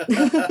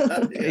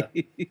 Yeah.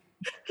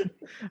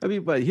 I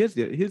mean, but here's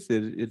the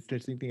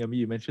interesting thing. I mean,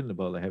 you mentioned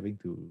about like having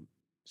to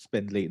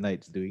spend late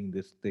nights doing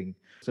this thing.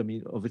 So I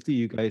mean, obviously,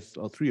 you guys,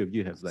 all three of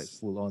you, have like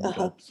full on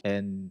jobs.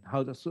 And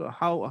how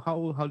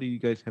do you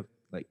guys have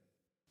like,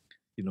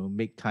 you know,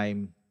 make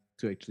time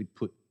to actually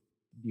put,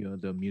 you know,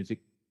 the music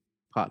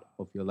part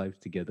of your life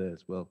together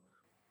as well?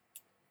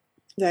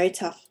 Very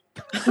tough.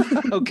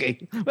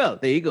 Okay, well,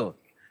 there you go.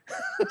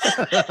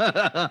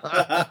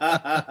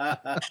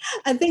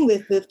 I think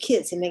with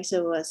kids it makes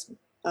it worse.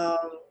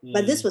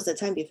 But this was the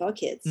time before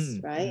kids,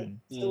 right?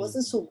 So it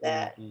wasn't so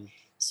bad.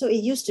 So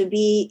it used to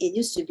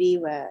be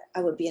where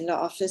I would be in the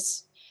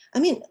office. I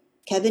mean,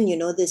 Kevin, you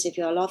know this, if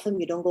you're a law firm,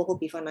 you don't go home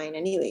before 9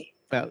 anyway.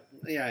 Well,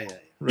 yeah.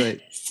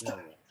 Right.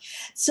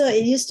 So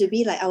it used to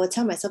be like I would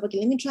tell myself, okay,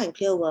 let me try and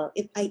clear work.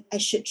 If I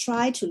should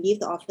try to leave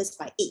the office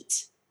by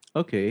 8.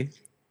 Okay.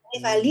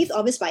 If I leave the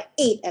office by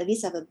 8, at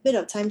least I have a bit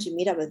of time to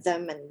meet up with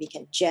them and we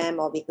can jam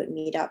or we could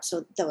meet up.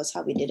 So that was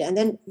how we did it. And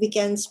then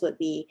weekends would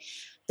be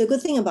the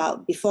good thing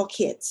about before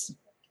kids,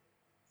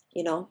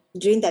 you know,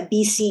 during that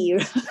BC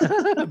era.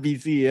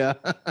 BC, yeah.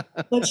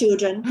 For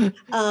children,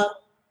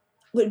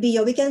 would be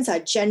your weekends are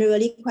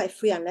generally quite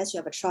free unless you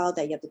have a trial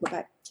that you have to go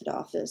back to the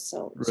office.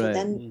 So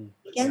then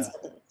weekends,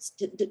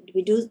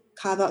 we do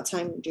carve out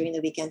time during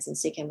the weekends and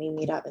say, can we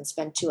meet up and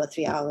spend 2 or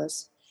 3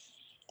 hours?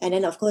 And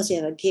then, of course, you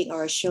have a gig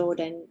or a show,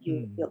 then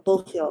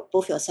both your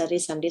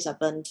Saturdays, Sundays are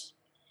burnt.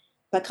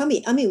 But we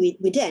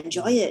did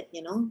enjoy it,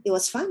 you know. It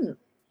was fun.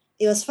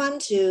 It was fun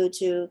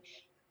to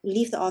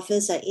leave the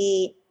office at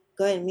 8,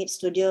 go and meet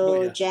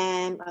studio,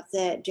 jam, after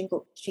that, drink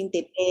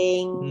teh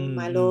peng,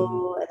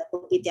 Milo at the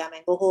kopitiam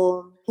and go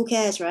home. Who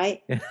cares,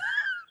 right?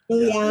 So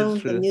young,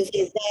 the music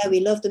is there. We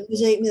love the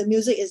music. The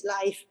music is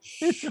life.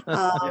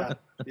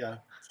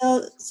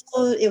 So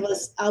it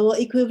was our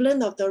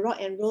equivalent of the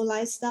rock and roll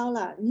lifestyle,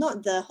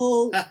 not the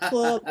whole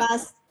tour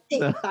bus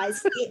state by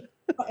state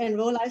rock and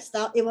roll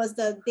lifestyle. It was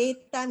the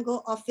daytime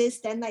go office,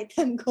 then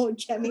nighttime go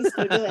jamming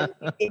studio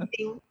and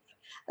dating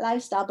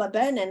lifestyle, but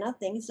better than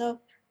nothing. So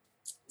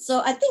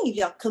I think if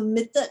you're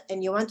committed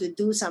and you want to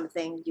do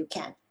something, you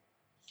can.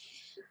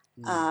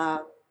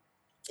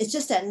 It's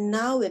just that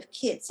now with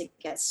kids, it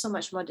gets so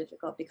much more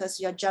difficult because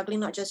you're juggling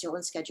not just your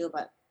own schedule,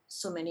 but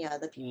so many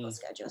other people's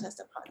schedules. That's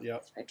the part.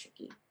 It's very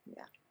tricky.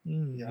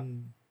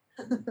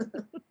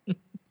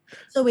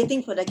 So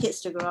waiting for the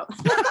kids to grow up.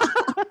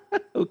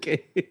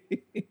 Okay.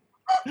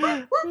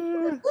 But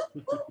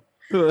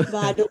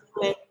I don't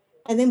know.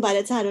 And then by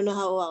the time I don't know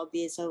how old I'll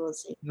be, so we'll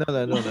see. No.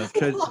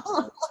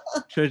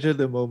 Treasure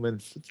the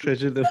moments.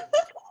 Treasure the.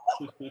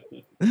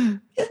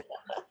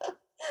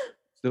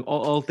 So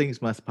all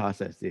things must pass,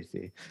 as they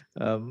say.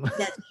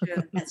 That's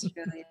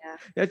true.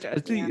 Yeah.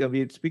 Actually, I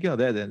mean, speaking of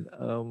that, then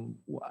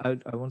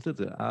I wanted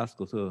to ask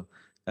also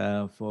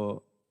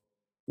for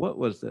what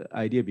was the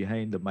idea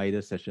behind the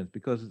Midas sessions,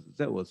 because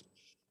that was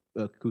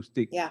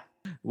acoustic. Yeah.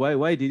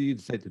 Why did you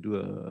decide to do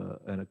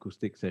an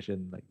acoustic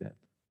session like that?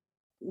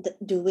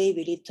 The way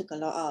really took a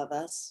lot out of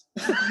us.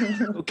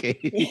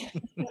 Okay.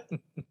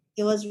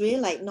 It was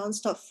really like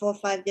nonstop 4 or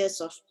 5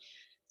 years of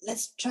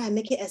let's try and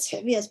make it as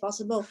heavy as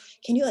possible.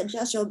 Can you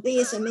adjust your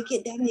bass and make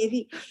it damn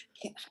heavy?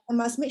 I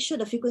must make sure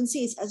the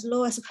frequency is as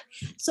low as.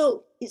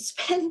 So you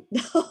spent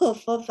the whole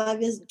 4 or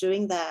 5 years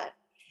doing that,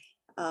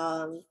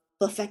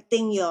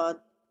 perfecting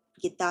your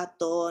guitar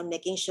tone,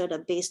 making sure the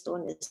bass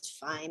tone is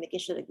fine,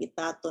 making sure the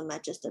guitar tone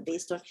matches the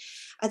bass tone.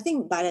 I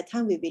think by the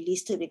time we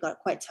released it, we got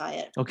quite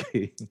tired.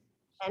 Okay.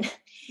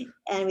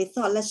 And we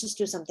thought, let's just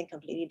do something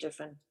completely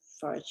different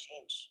for a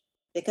change.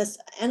 Because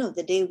at the end of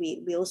the day,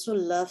 we also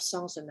love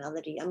songs with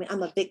melody. I mean,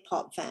 I'm a big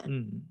pop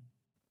fan.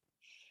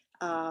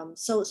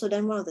 So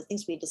then one of the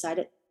things we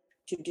decided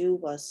to do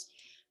was,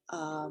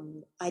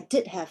 I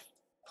did have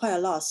quite a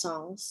lot of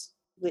songs,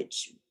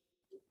 which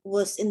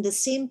was in the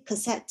same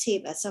cassette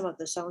tape as some of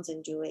the songs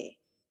in Duet.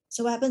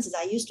 So what happens is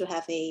I used to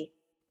have a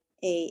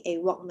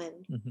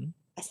Walkman.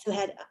 I still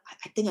had,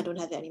 I think I don't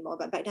have it anymore,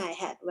 but back then I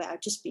had, where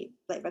I'd just be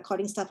like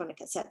recording stuff on a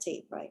cassette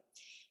tape, right?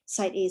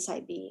 Side A,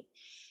 side B.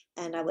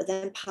 And I would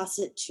then pass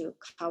it to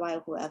Kawai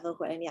or whoever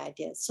who had any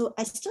ideas. So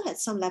I still had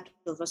some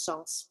leftover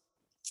songs,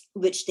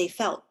 which they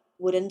felt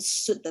wouldn't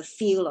suit the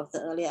feel of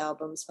the earlier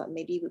albums, but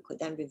maybe we could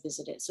then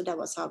revisit it. So that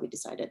was how we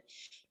decided,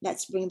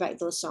 let's bring back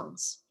those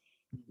songs,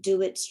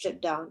 do it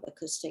stripped down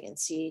acoustic and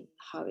see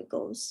how it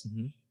goes.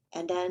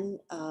 And then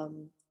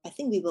I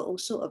think we were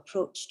also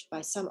approached by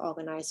some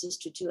organizers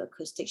to do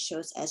acoustic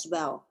shows as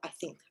well. I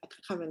think, I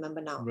can't remember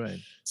now. Right.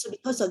 So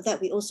because of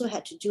that, we also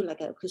had to do like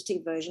an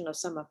acoustic version of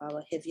some of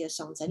our heavier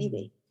songs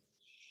anyway.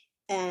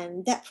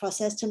 And that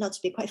process turned out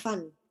to be quite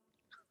fun,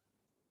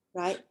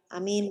 right? I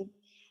mean,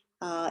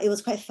 it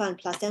was quite fun.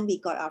 Plus then we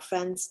got our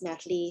friends,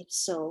 Natalie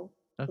So,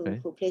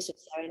 who plays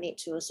with Serenade,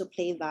 to also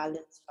play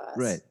violins for us.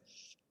 Right.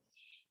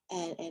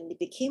 and it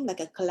became like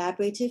a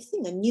collaborative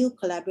thing, a new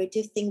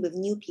collaborative thing with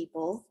new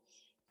people,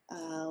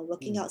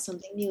 working out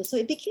something new. So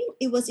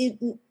it was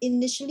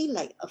initially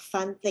like a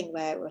fun thing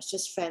where it was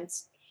just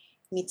friends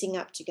meeting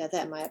up together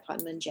at my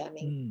apartment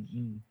jamming.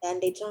 Then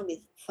later on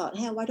we thought,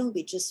 hey, why don't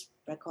we just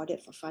record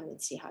it for fun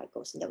and see how it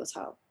goes? And that was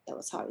how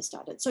it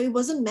started. So it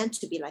wasn't meant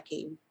to be like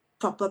a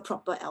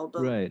proper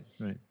album, right,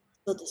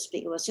 so to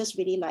speak. It was just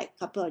really like a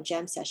couple of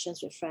jam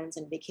sessions with friends,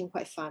 and it became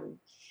quite fun.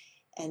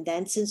 And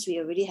then since we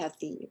already have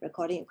the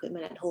recording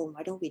equipment at home,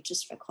 why don't we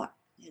just record?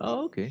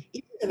 Oh, okay.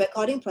 Even the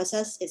recording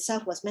process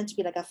itself was meant to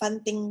be like a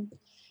fun thing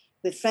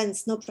with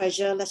friends, no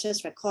pressure. Let's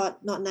just record,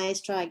 not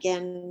nice, try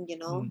again,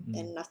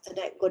 And after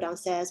that, go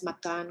downstairs,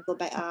 makan, go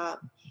back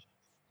up,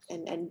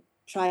 and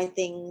try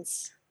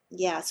things.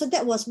 Yeah, so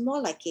that was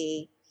more like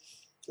an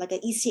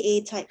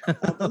ECA type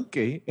album.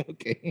 Okay.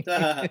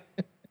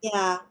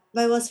 Yeah,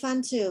 but it was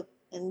fun too.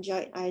 I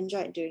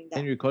enjoyed doing that.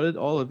 And you recorded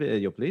all of it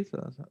at your place?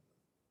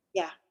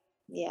 Yeah.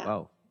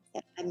 Wow.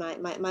 At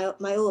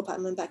my old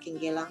apartment back in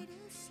Geylang.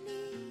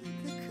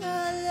 The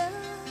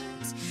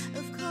colors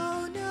of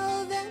cold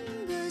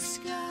November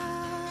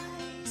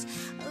skies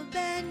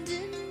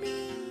abandon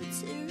me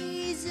to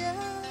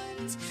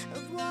reasons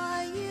of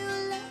why you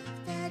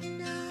left that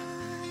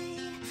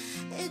night.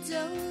 It's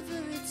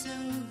over, it's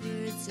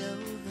over, it's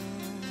over.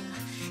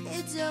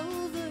 It's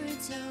over,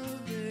 it's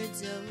over,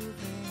 it's over.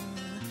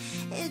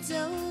 It's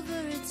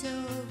over, it's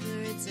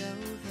over, it's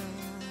over.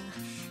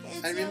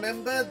 I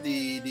remember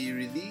the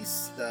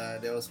release.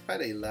 There was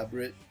quite an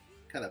elaborate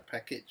kind of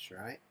package,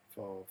 right,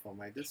 for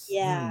Midas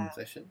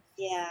session.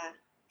 Yeah,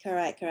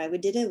 correct. We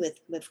did it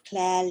with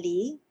Claire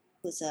Lee,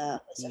 who's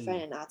a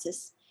friend and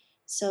artist.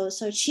 So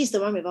she's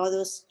the one with all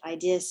those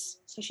ideas.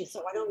 So she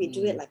thought, why don't we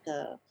do it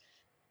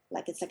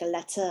it's like a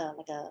letter,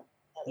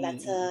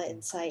 letter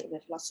inside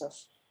with lots of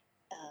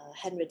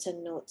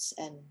handwritten notes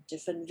and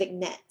different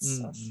vignettes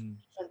of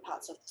different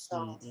parts of the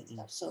songs and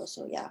stuff.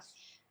 So yeah.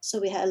 So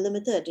we had a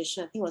limited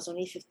edition. I think it was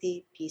only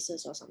 50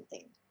 pieces or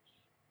something.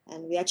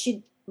 And we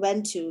actually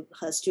went to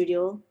her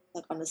studio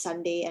like on a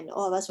Sunday, and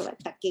all of us were like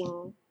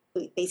packing,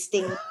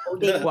 pasting,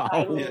 holding.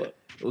 Wow. Yeah.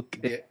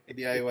 Okay.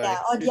 DIY.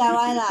 Yeah, all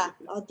DIY lah.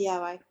 All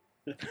DIY.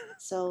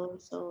 So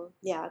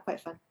yeah,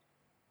 quite fun.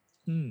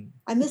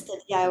 I miss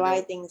the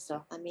DIY things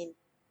though. I mean.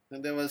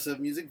 And there was a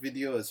music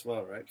video as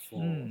well, right?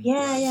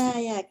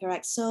 Yeah,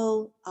 correct.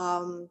 So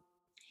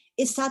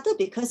it started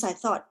because I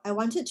thought I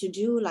wanted to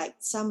do like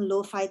some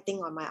lo-fi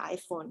thing on my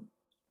iPhone.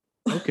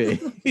 Okay.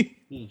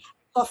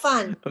 For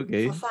fun.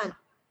 Okay. For fun.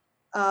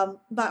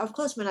 But of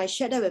course, when I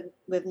shared that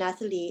with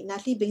Natalie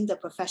being the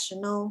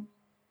professional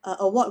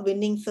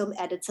award-winning film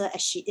editor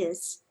as she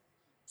is,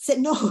 said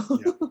no.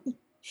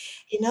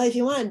 Yeah. If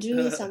you want to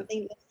do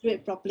something, let's do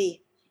it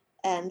properly.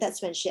 And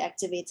that's when she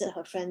activated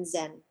her friend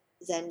Zen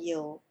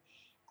Yo.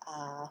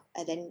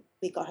 And then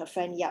we got her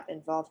friend Yap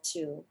involved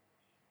to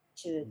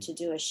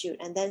do a shoot.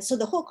 And then so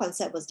the whole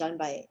concept was done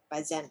by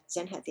Zen.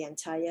 Zen had the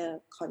entire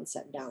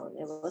concept down.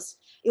 It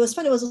was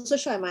fun. It was also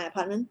shot in my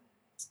apartment.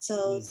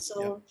 So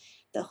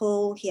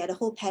he had a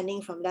whole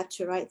panning from left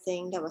to right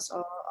thing that was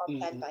all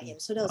planned by him.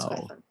 So that was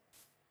quite fun.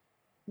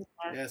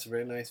 Yeah, it's a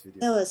very nice video.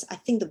 That was, I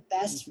think, the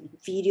best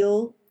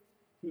video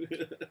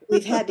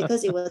we've had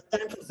because it was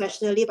done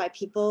professionally by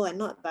people and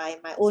not by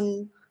my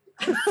own.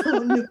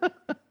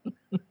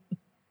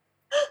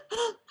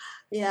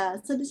 Yeah,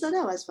 so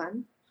that was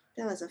fun.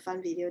 That was a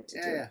fun video to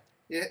do.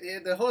 Yeah,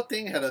 the whole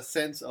thing had a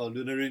sense of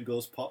Lunarin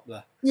Goes Pop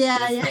lah. Yeah.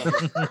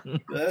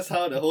 That's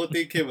how the whole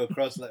thing came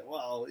across. Like,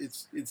 wow,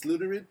 it's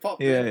Lunarin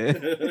Pop. Yeah.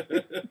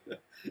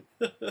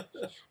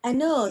 I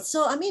know.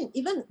 So I mean,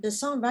 even the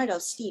song "Ride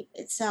of Sleep"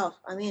 itself.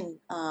 I mean,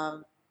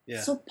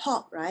 so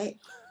pop, right?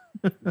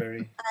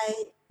 Very.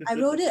 I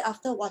wrote it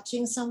after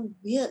watching some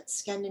weird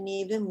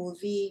Scandinavian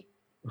movie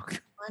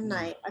one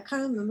night. I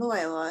can't remember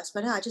what it was,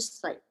 but then I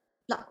just like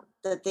plugged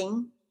the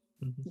thing,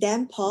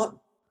 damn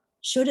pop.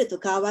 Showed it to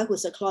Kawai,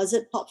 who's a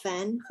closet pop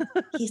fan.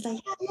 He's like,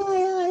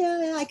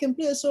 yeah, I can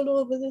play a solo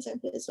over this, I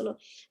play a solo.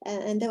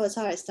 And that was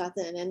how I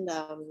started. And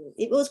then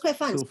it was quite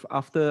fun. So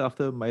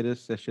after Midas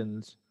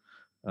sessions,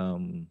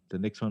 the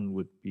next one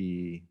would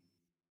be,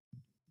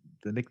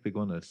 the next big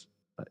one is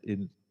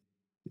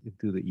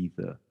Into the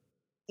Ether.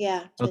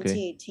 Yeah,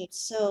 2018.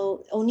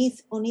 So only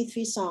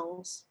 3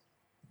 songs.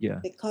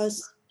 Yeah.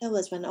 Because that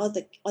was when all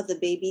the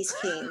babies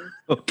came.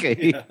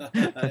 Okay.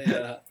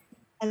 Yeah.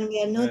 And we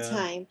had no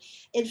time.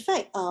 In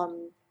fact,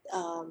 the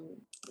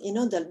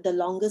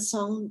longest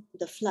song,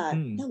 The Flood,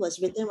 that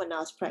was written when I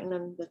was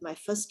pregnant with my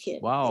first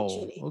kid. Wow.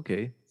 Actually.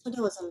 Okay. So that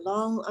was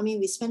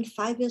we spent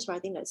 5 years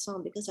writing that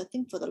song because I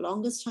think for the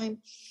longest time,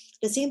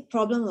 the same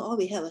problem, all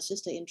we had was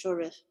just the intro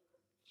riff.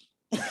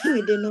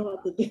 We didn't know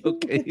what to do.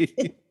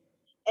 Okay.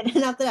 And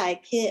then after that, I had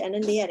a kid, and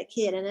then they had a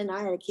kid, and then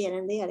I had a kid, and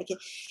then they had a kid.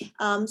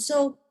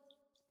 So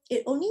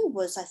it only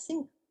was, I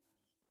think,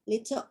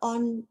 later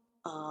on,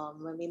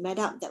 when we met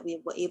up, that we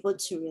were able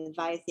to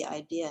revive the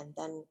idea, and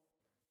then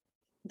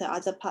the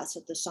other parts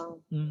of the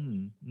song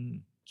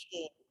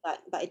came.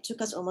 But it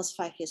took us almost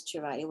 5 years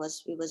to write. It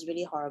was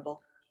really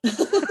horrible.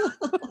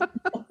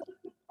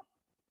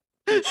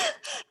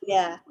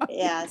 yeah.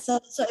 So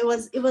it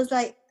was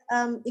like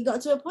it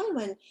got to a point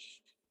when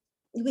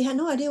we had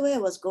no idea where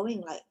it was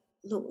going. Like,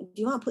 look,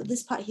 do you want to put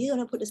this part here? Do you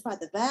want to put this part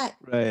at the back?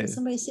 Right. And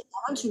somebody said,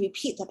 I want to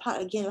repeat the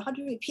part again. How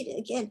do you repeat it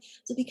again?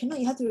 So we cannot,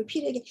 you have to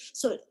repeat it again.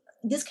 So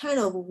this kind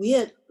of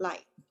weird,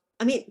 like,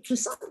 I mean, to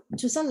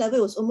some level,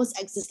 it was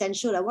almost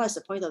existential. Like, what is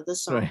the point of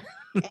this song? Right.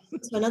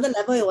 And to another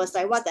level, it was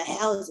like, what the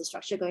hell is the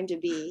structure going to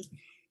be?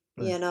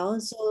 Right. You know,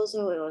 so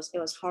it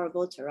was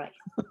horrible to write.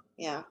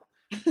 Yeah.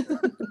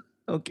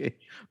 Okay,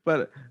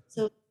 but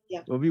So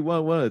yeah. I mean,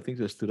 one of the things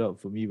that stood out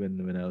for me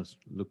when I was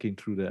looking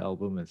through the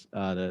album is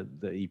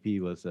the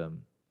EP was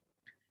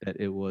that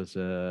it was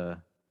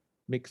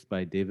mixed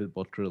by David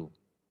Bottrill.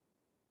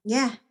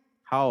 Yeah.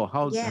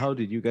 How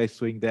did you guys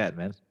swing that,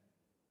 man?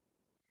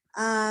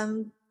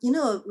 You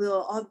know, we were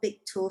all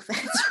big Tool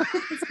fans.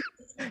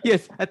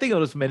 Yes, I think it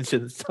was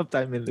mentioned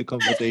sometime in the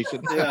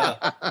conversation.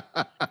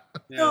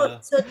 Yeah.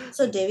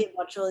 So David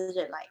Bottrill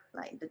did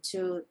like the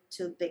two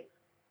big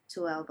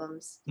Tool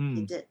albums.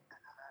 He did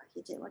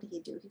what did he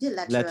do? He did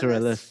Lateralus.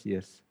 Lateralus,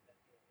 yes.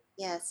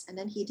 Yes, and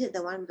then he did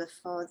the one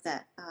before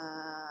that,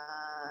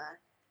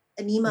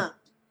 Anima.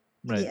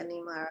 He Right. did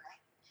Anima,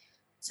 right?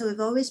 So we've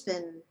always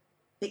been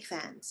big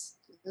fans.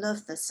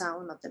 Love the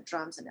sound of the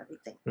drums and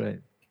everything. Right.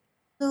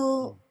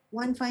 So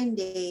one fine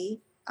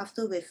day,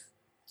 after we've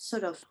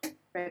sort of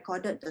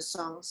recorded the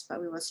songs, but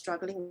we were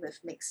struggling with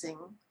mixing,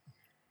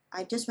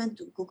 I just went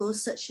to Google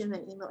search him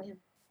and emailed him.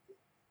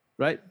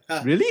 Right.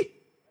 Huh.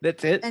 Really?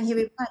 That's it? And he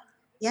replied.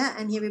 Yeah,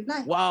 and he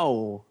replied.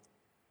 Wow.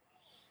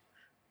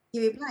 He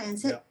replied and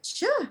said,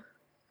 sure,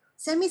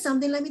 send me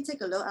something, let me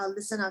take a look, I'll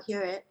listen, I'll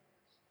hear it.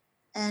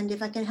 And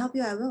if I can help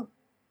you, I will.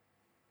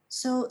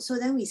 So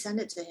then we send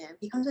it to him.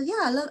 He comes,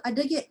 yeah, I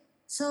dig it.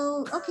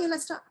 So, okay,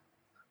 let's start.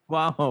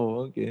 Wow.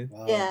 Okay.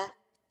 Wow. Yeah.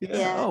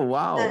 Yeah. Oh,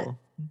 wow.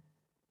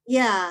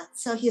 Yeah,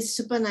 so he's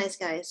super nice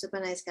guy. So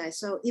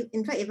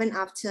in fact, even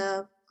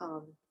after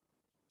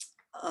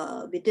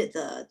we did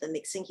the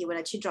mixing, he would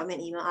actually drop me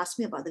an email, ask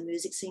me about the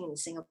music scene in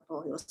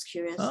Singapore. He was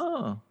curious.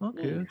 Oh,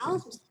 okay.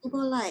 How's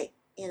Singapore like?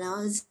 You know,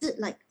 is there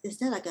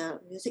like a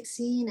music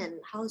scene, and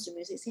how's the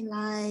music scene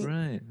like?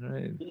 Right.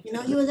 You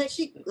know, he was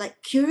actually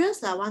like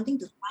curious, wanting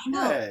to find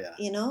out. Yeah.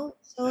 You know,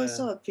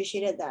 so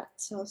appreciated that.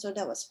 So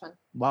that was fun.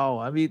 Wow.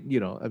 I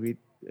mean,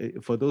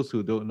 for those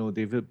who don't know,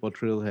 David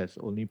Bottrill has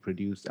only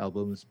produced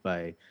albums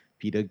by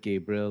Peter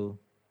Gabriel,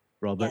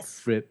 Robert Yes.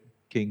 Fripp,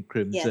 King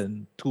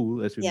Crimson,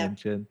 Tool, as we Yeah.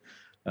 mentioned,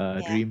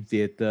 Dream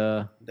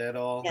Theater, That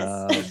all.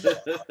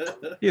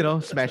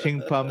 Yes.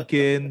 Smashing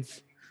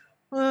Pumpkins,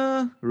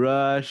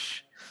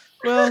 Rush.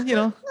 Well,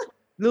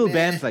 little Meh.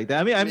 bands like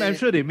that. I mean, I'm Meh.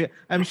 sure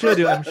I'm sure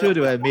they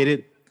have made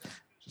it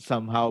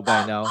somehow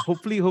by now.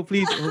 Hopefully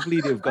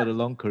they've got a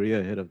long career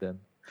ahead of them.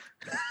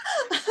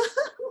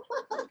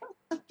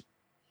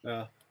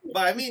 Yeah.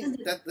 But I mean,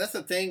 that's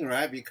the thing,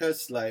 right?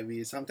 Because like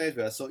we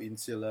are so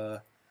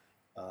insular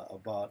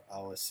about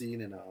our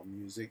scene and our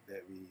music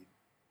that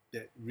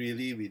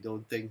we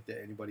don't think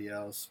that anybody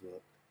else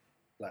would,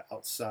 like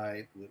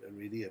outside, would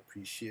really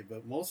appreciate.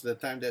 But most of the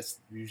time, that's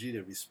usually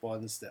the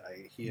response that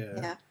I hear.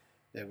 Yeah.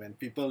 That when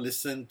people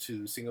listen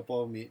to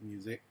Singapore-made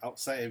music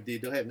outside, if they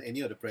don't have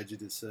any of the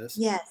prejudices,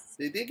 Yes.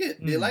 they dig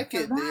it, they like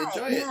it, they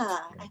enjoy it. Yeah,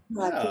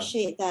 I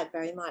appreciate that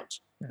very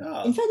much.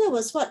 Yeah. In fact, that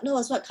was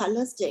what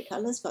Cutlass did.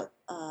 Cutlass got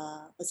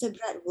was it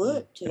Brad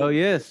Wood too? Oh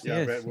yes, Yeah,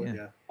 yes, Brad Wood,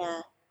 yeah.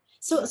 Yeah.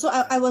 So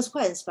I was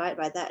quite inspired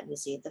by that. You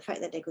see, the fact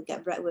that they could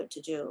get Brad Wood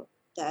to do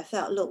that. I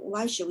felt, look,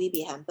 why should we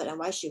be hampered, and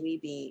why should we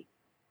be?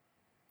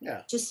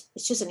 Yeah.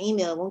 It's just an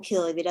email, it won't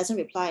kill. If it doesn't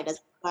reply, it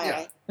doesn't reply, Yeah.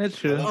 right? That's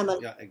true.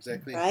 Yeah,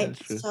 exactly. Right. That's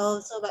true.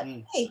 So but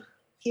hey,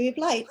 he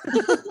replied.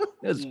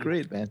 That's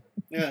great, man.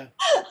 Yeah.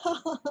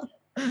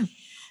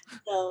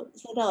 so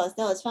that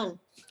was fun.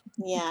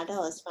 Yeah, that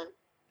was fun.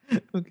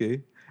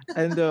 Okay,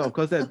 and of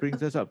course that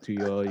brings us up to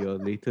your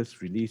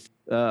latest release.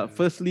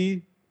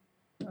 Firstly,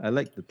 I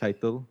like the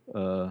title,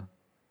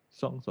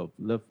 "Songs of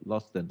Love,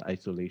 Lost, and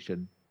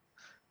Isolation."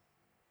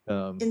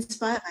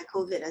 Inspired by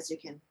COVID, as you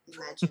can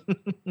imagine.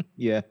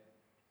 Yeah.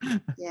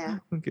 Yeah.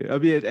 Okay. I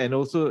mean, and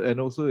also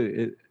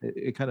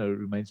it kind of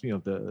reminds me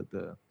of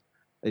the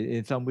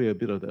in some way a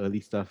bit of the early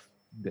stuff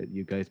that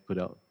you guys put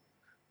out.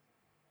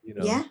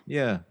 Yeah.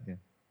 Yeah.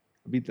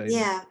 A bit like,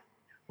 Yeah.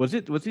 Was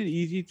it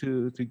easy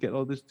to get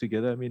all this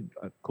together? I mean,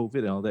 COVID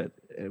and all that.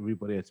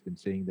 Everybody has been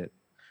saying that.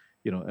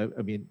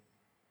 I mean,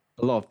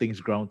 a lot of things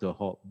ground to a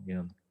halt.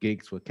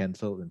 Gigs were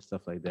cancelled and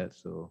stuff like that.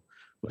 So,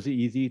 was it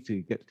easy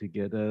to get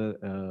together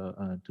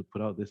to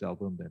put out this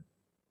album then?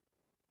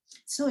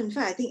 So in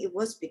fact, I think it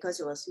was because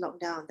it was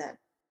lockdown that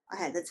I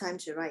had the time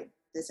to write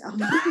this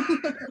album.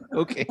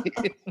 Okay.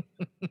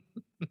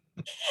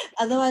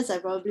 Otherwise, I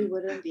probably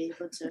wouldn't be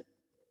able to.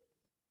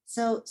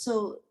 So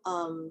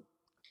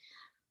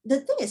the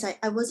thing is,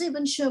 I wasn't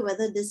even sure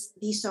whether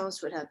these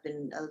songs would have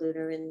been a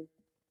Lunarin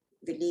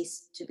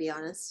release, to be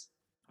honest.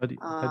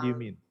 How do you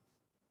mean?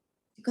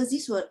 Because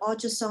these were all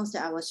just songs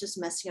that I was just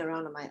messing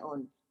around on my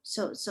own.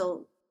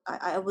 So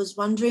I was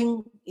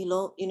wondering,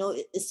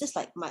 is this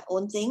like my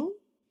own thing?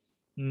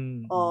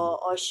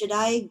 or should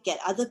I get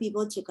other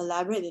people to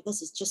collaborate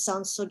because it just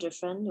sounds so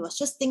different? It was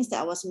just things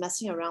that I was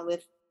messing around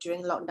with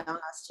during lockdown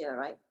last year,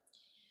 right?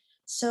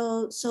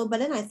 So but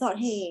then I thought,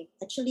 hey,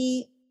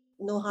 actually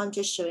no harm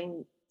just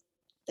showing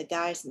the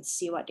guys and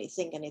see what they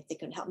think, and if they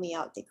can help me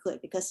out, they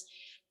could. Because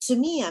to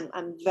me,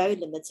 I'm very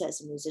limited as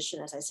a musician.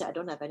 As I said, I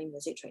don't have any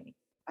music training.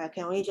 I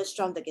can only just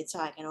strum the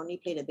guitar. I can only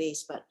play the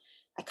bass, but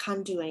I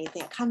can't do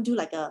anything. I can't do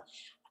like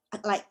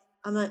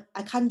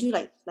I can't do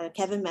like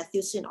Kevin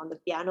Matthewson on the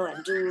piano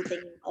and do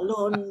things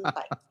alone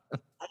like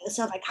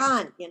myself. I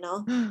can't, you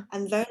know.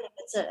 I'm very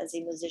limited as a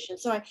musician.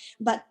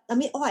 But I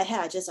mean, all I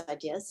had are just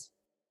ideas.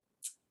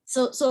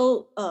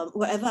 So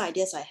whatever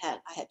ideas I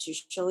had to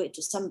show it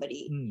to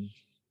somebody.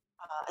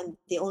 And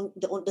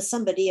the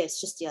somebody is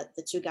just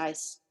the two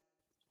guys.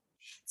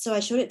 So I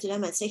showed it to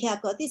them and said, hey,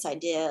 I've got these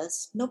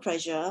ideas, no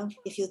pressure.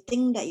 If you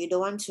think that you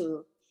don't want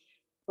to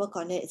work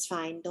on it, it's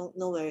fine, no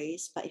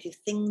worries. But if you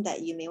think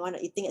that you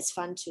think it's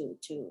fun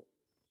to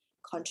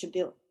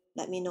contribute,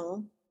 let me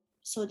know.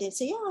 So they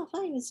say, yeah,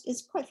 fine,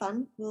 it's quite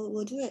fun,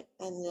 we'll do it.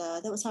 And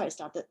that was how it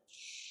started.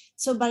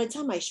 So by the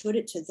time I showed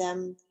it to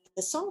them,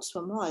 the songs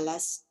were more or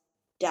less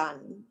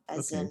done,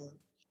 as in.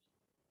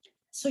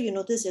 So you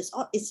notice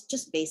it's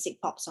just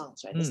basic pop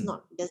songs, right? There's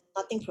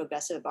nothing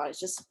progressive about it. It's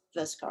just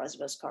verse,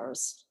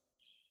 chorus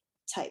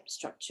type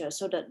structure.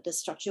 So the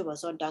structure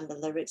was all done, the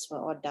lyrics were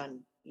all done,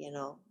 you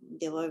know,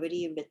 they were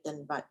already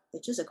written, but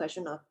it's just a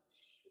question of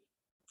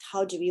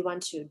how do we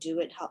want to do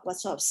it? What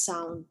sort of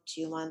sound do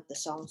you want the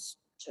songs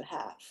to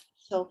have?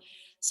 So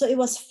it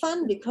was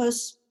fun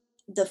because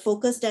the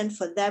focus then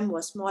for them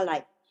was more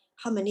like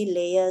how many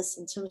layers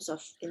in terms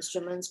of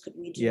instruments could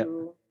we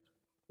do?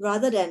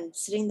 Rather than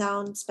sitting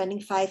down, spending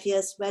 5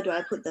 years, where do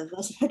I put the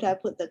verse? Where do I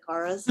put the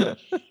chorus?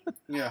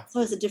 Yeah. So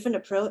it's a different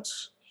approach.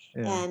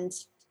 Yeah. And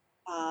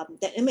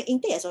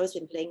Ingte has always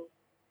been playing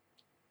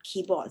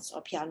keyboards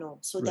or piano.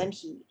 So then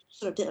he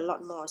sort of did a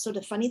lot more. So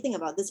the funny thing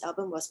about this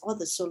album was all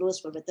the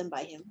solos were written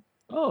by him.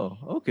 Oh,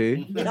 okay.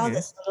 He did all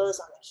the solos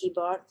on the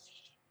keyboard.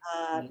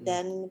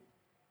 Then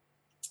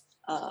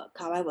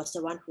Kawai was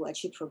the one who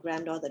actually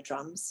programmed all the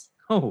drums.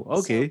 Oh,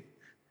 okay.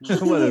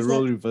 So, what a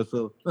role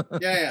reversal. So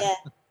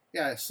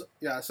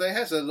it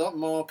has a lot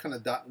more kind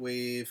of dark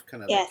wave,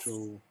 kind of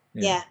electro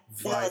vibe.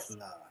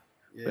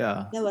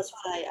 That was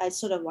what I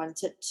sort of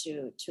wanted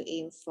to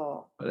aim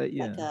for. Like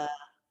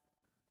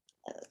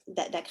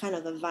that kind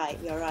of a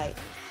vibe. You're right.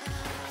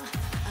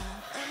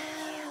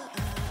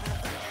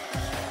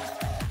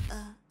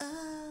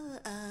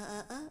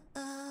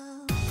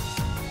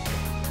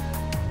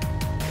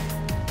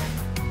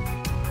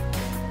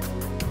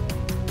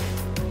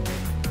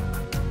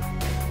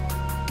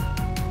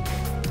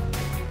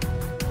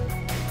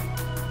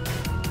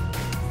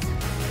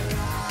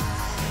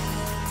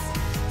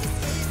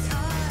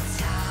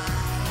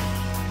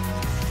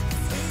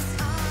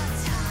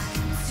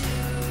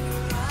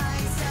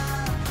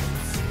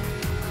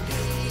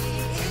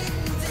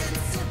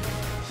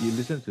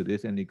 Listen to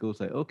this and it goes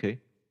like, okay,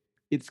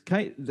 it's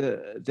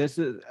there's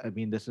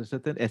a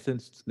certain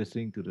essence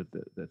listening to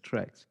the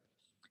tracks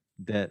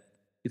that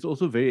it's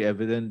also very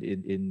evident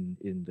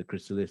in the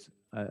Chrysalis.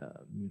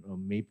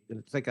 Maybe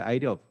it's like an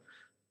idea of,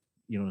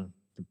 you know,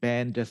 the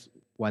band just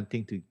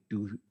wanting to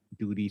do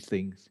these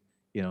things,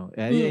 you know,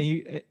 and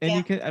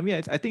you can, I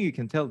mean, I think you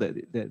can tell that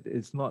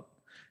it's not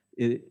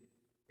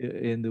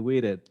in the way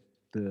that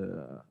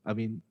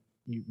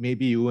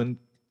maybe you weren't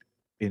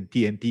in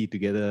TNT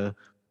together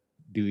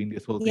doing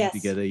this whole thing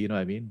together, you know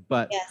what I mean?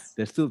 But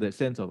there's still that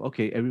sense of,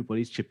 okay,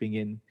 everybody's chipping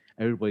in,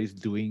 everybody's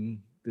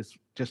doing this,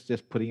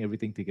 just putting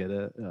everything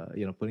together,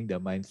 you know, putting their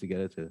minds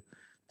together to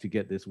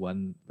get this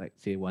one, like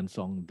say one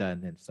song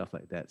done and stuff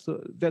like that.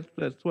 So that's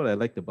what I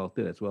liked about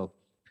it as well.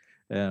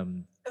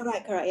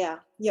 Correct, yeah.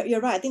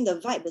 You're right. I think the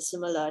vibe is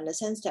similar in the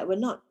sense that we're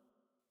not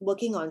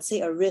working on,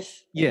 say, a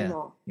riff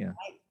anymore. Yeah.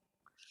 Right?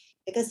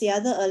 Because the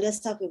other earlier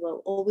stuff, it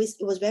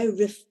was very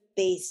riff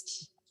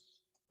based.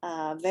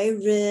 Very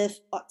riff,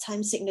 odd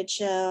time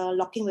signature,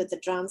 locking with the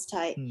drums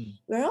type.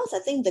 Whereas I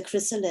think the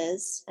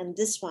Chrysalis and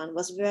this one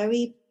was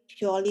very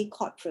purely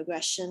chord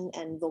progression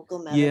and vocal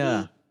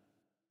melody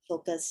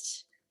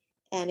focused.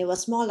 And it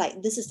was more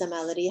like, this is the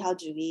melody, how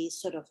do we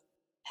sort of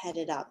head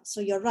it up? So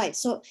you're right.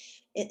 So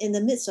in the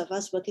midst of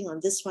us working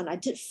on this one, I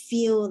did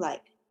feel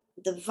like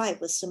the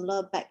vibe was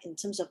similar back in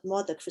terms of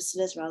more the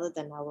Chrysalis rather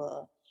than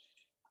our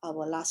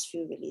last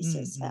few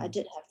releases. I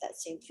did have that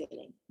same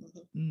feeling.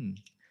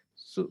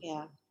 So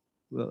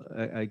well,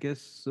 I guess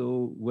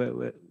so.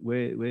 Where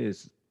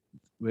is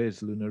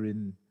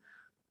Lunarin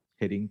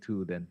heading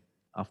to then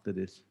after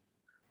this?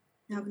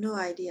 I have no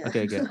idea.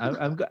 Okay.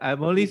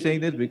 I'm only saying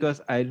this because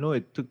I know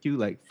it took you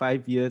like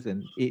 5 years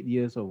and 8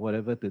 years or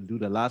whatever to do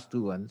the last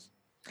two ones.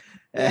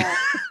 Yeah.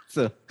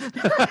 So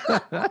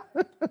I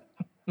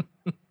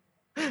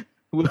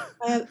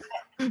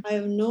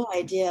have no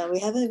idea. We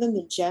haven't even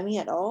been jamming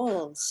at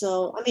all.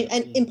 So I mean,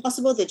 and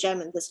impossible to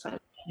jam in this kind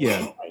of.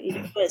 Yeah.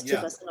 Either it's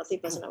 2% or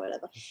 3% or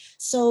whatever.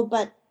 So,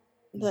 but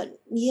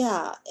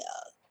yeah,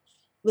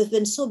 we've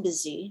been so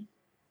busy.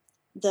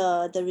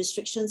 The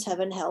restrictions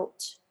haven't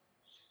helped.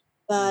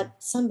 But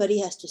somebody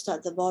has to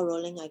start the ball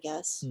rolling, I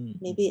guess. Mm.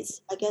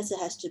 I guess it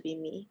has to be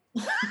me.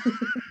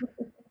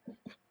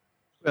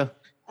 Well,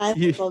 I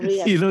you, probably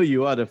have you know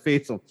you are the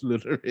face of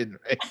Fluterin,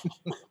 right?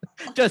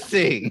 Just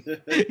saying,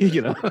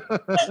 you know.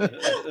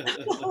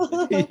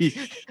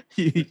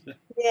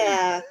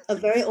 Yeah, a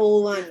very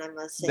old one, I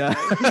must say. Nah.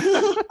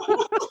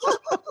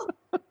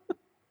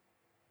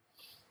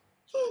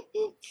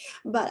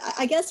 But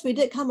I guess we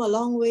did come a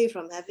long way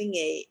from having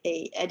a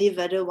Eddie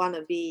Vedder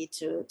wannabe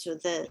to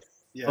this.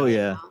 Yeah. Oh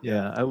yeah,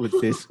 I would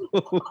say so.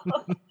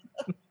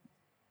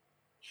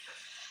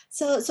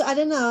 So I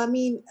don't know. I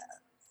mean,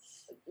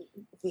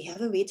 we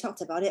haven't really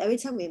talked about it. Every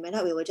time we met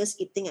up, we were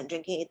just eating and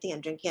drinking,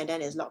 and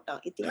then it's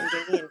lockdown, eating and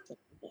drinking.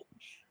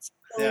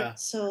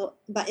 So,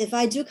 but if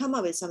I do come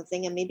up with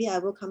something, and maybe I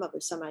will come up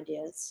with some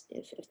ideas,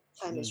 if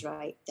time is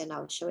right, then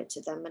I'll show it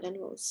to them, and then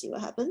we'll see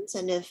what happens.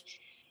 And if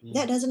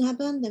that doesn't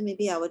happen, then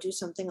maybe I will do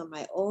something on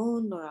my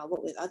own, or I'll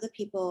work with other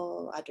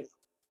people. I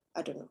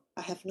don't know.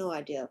 I have no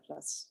idea.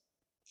 Plus,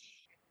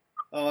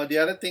 the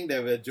other thing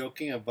that we're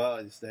joking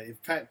about is that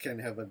if Pat can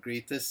have a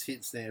greatest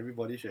hits, then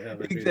everybody should have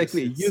a greatest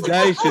exactly. hits. You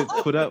guys should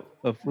put up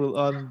a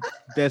full-on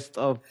best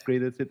of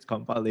greatest hits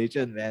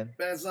compilation, man.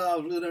 Best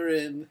of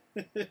Fluterin.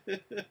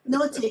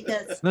 no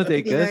takers. No To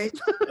be takers. very-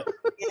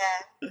 yeah,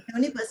 the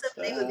only person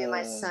playing would be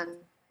my son,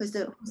 who's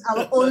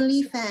our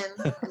only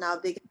fan and our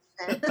biggest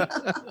fan.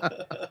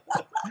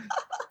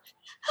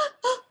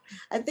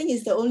 I think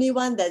he's the only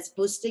one that's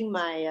boosting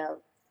my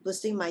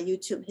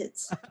YouTube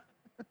hits.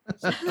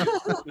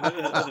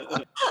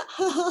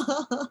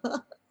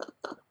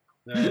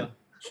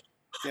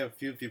 Get a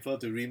few people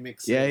to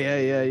remix.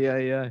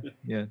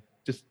 Yeah.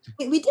 Just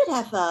we did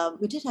have a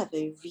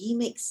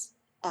remix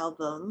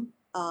album.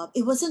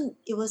 It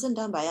wasn't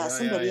done by us.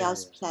 Somebody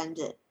else planned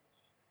it.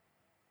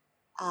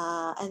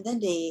 And then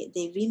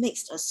they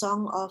remixed a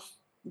song of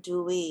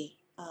Dewey.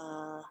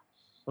 oh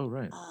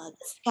right.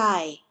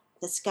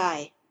 The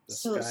Sky.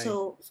 So it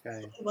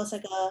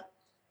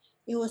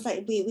was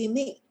like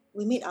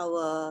we made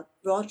our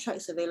raw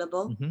tracks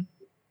available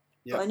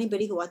for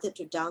anybody who wanted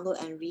to download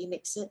and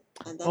remix it,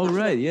 and then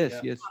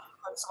Yes.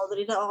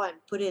 consolidate it all and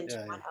put it into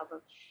one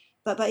album.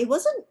 But it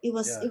wasn't. It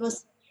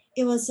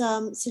was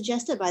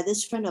suggested by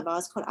this friend of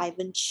ours called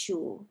Ivan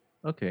Chu.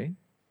 Okay.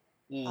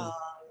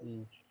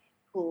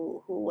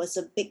 Who was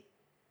a big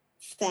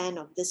fan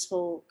of this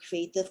whole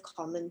Creative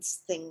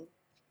Commons thing,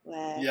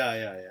 where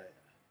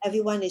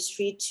everyone is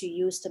free to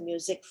use the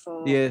music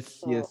for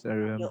Yes, I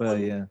remember.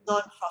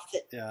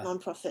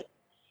 non-profit.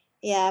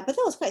 Yeah, but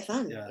that was quite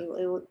fun. It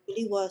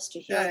really was to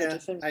hear the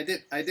different. I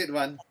did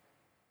one.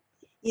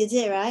 You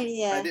did, right?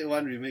 Yeah. I did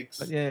one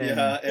remix. And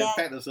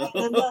Pat also.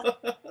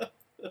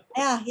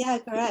 Yeah,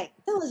 correct.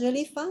 That was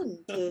really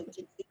fun to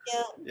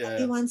hear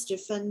everyone's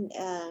different.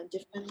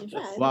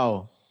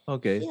 Wow.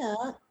 Okay.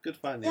 Yeah. Good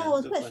fun. Yeah, it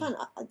was quite fun.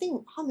 I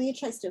think how many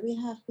tracks did we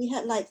have? We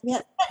had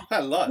quite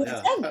a lot.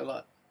 Quite a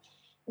lot.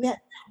 We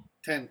had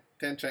 10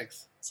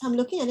 tracks. So I'm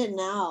looking at it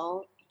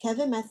now.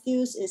 Kevin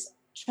Matthews is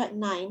track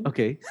 9.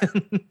 Okay.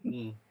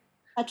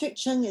 Patrick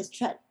Chung is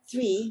track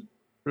 3.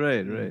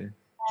 Right.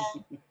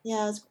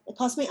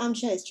 Cosmic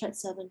Armchair is track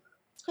 7.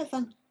 It's quite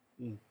fun.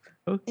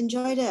 Okay.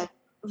 Enjoyed it.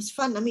 It was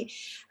fun. I mean,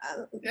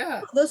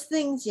 those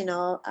things,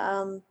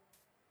 about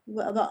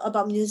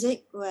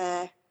music,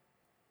 where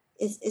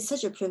it's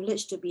such a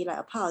privilege to be like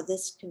a part of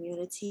this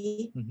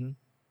community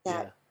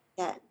that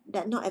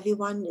not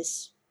everyone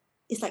is.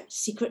 It's like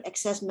secret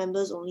access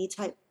members only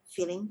type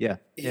feeling. Yeah.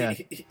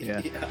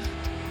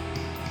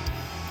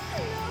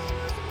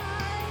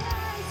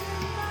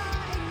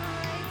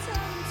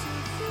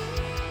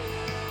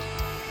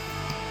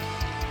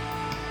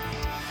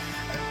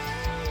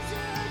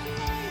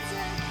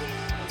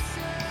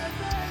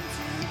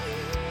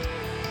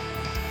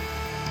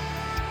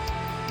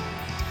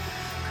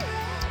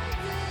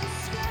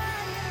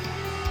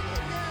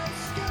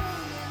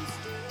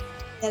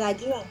 That I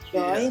do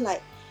enjoy,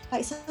 like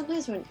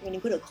sometimes when you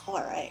go to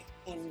court, right,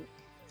 and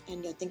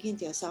you're thinking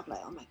to yourself like,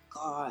 oh my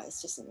god,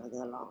 it's just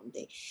another long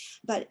day,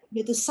 but you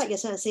have to psych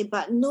yourself and say,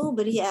 but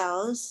nobody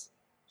else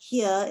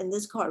here in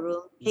this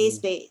courtroom plays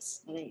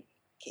bass, and then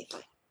okay,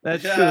 fine.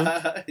 That's true.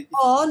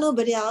 Or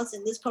nobody else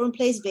in this courtroom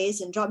plays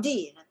bass and drop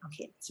D. And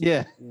okay.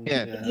 Yeah.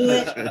 Do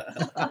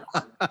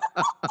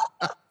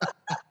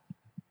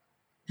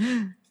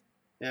it.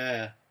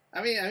 Yeah.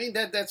 I mean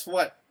that's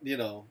what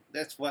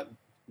that's what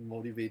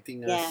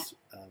motivating us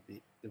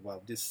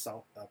about this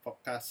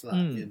podcast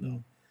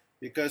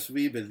because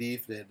we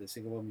believe that the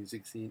Singapore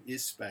music scene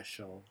is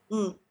special,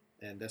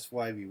 and that's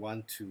why we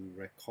want to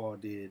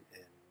record it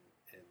and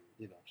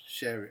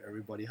share with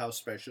everybody how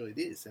special it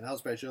is and how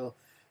special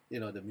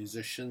the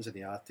musicians and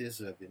the artists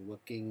who have been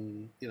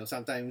working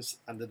sometimes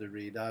under the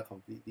radar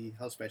completely,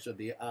 how special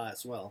they are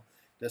as well.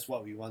 That's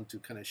what we want to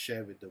kind of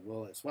share with the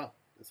world as well.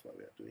 That's what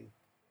we are doing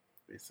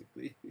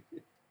basically.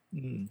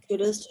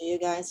 Kudos to you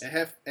guys. And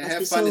have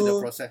fun in the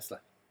process.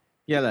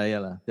 Yeah.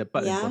 That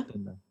part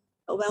important.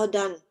 Well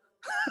done.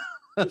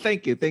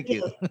 Thank you.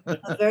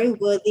 A very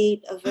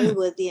worthy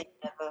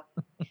endeavor.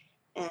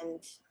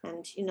 And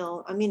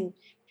I mean,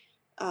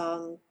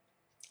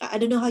 I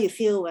don't know how you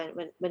feel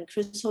when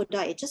Chris Ho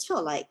died. It just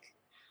felt like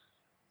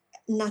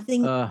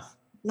nothing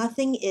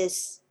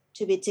is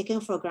to be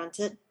taken for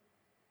granted.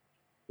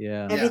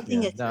 Yeah.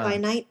 Everything is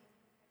finite.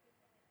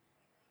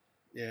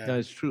 Yeah. No,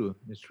 it's true.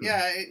 It's true.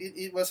 Yeah,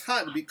 it was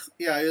hard. It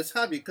was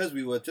hard because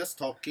we were just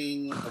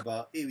talking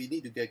about, hey, we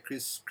need to get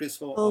Chris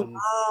Ho on.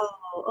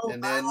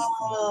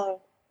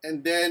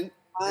 And then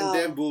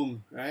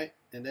boom, right?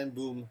 And then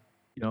boom.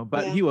 You know,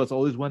 but he was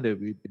always one that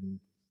we've been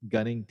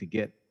gunning to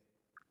get.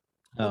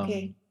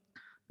 Okay.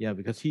 Yeah,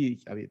 because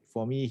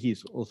for me,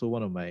 he's also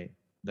one of my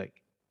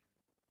like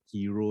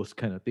heroes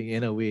kind of thing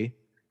in a way.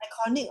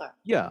 Iconic.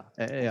 Yeah,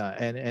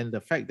 and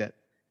the fact that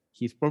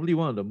he's probably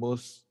one of the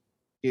most,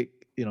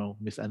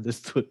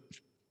 misunderstood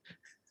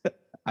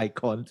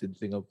icons in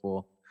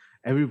Singapore.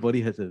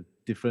 Everybody has a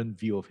different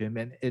view of him,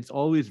 and it's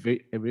always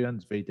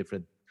everyone's very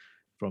different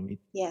from it.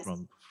 Yes.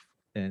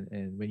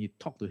 And when you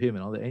talk to him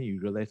and all that, and you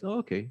realize, oh,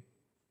 okay,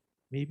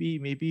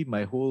 maybe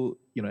my whole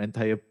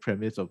entire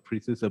premise of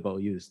Praises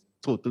About You is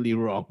totally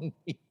wrong.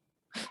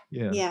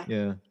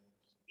 Yeah.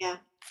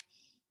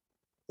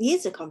 He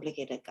is a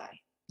complicated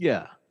guy.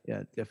 Yeah,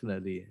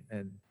 definitely.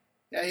 And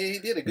yeah, he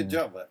did a good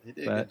job.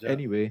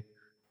 Anyway,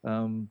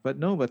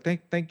 but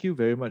thank you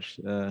very much,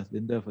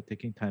 Linda, for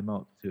taking time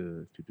out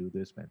to do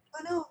this, man.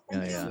 Oh no,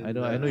 thank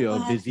you. I know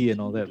you're busy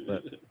and all that,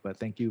 but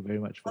thank you very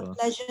much for. A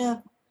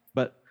pleasure.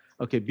 But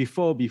okay,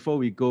 before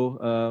we go,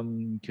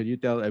 can you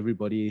tell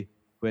everybody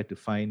where to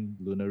find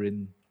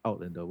Lunarin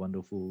out in the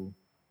wonderful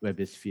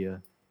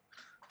webosphere?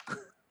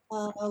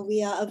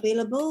 We are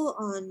available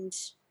on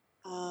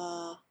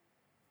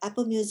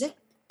Apple Music,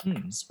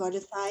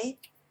 Spotify,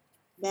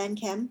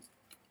 Bandcamp.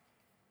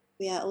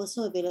 We are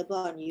also available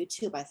on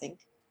YouTube, I think.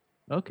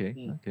 Okay.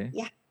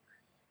 Yeah.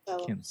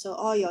 So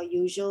all your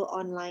usual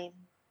online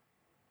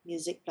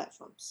music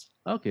platforms.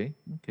 Okay.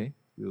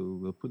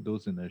 We'll put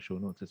those in the show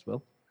notes as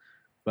well.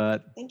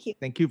 But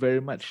thank you very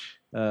much,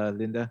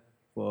 Linda,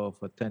 for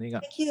turning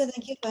up.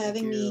 Thank you for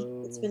having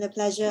me. It's been a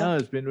pleasure. No,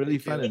 it's been really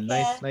fun and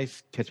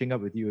nice catching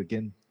up with you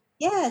again.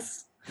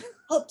 Yes.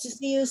 Hope to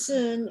see you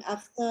soon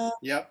after.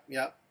 Yep.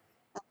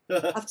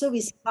 After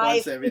we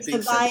survive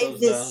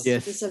this.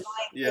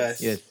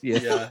 Yes.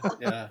 Yeah.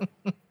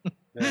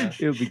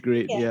 It'll be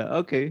great. Yeah.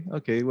 Okay.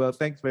 Well,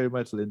 thanks very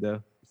much,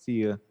 Linda. See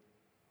you.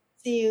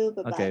 See you.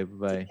 Bye-bye. Okay.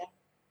 Bye.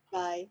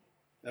 Bye.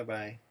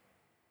 Bye.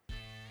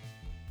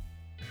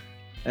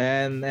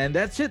 And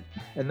that's it.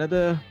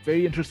 Another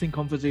very interesting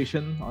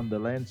conversation on the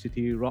Lion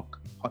City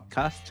Rock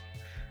podcast.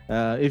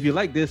 If you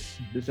like this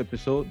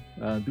episode,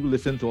 do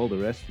listen to all the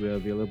rest. We're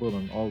available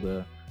on all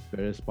the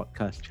various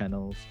podcast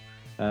channels.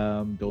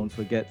 Don't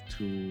forget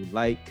to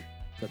like,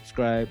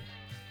 subscribe,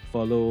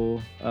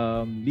 follow,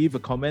 leave a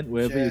comment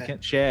wherever you can.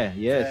 Share.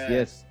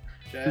 Yes.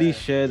 Share. Please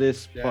share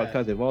this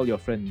podcast with all your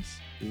friends.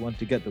 We want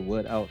to get the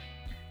word out.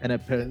 And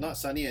not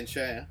Sunny and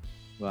share.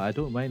 Well, I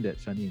don't mind that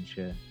Sunny and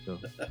share. So,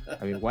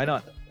 why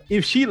not?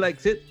 If she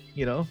likes it,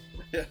 Yeah,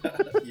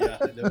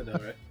 I never know,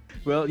 right?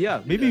 Well,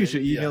 maybe you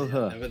should email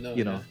her. Never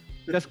know,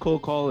 just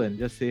cold call and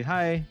just say,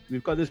 hi,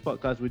 we've got this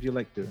podcast. Would you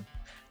like to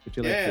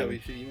we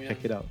should email.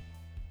 Check it out?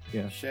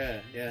 Yeah.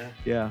 Share.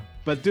 Yeah.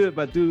 But do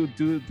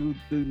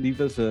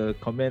leave us a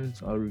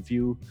comment or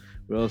review.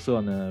 We're also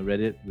on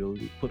Reddit. We'll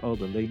put all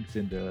the links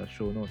in the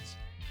show notes.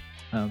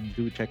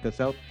 Do check us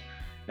out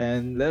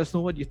and let us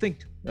know what you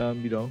think.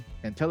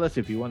 And tell us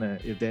if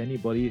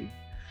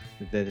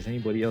there's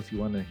anybody else you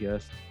want to hear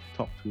us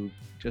talk to,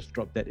 just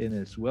drop that in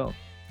as well.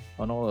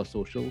 On all our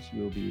socials,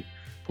 we'll be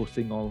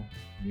posting all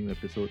new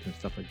episodes and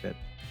stuff like that.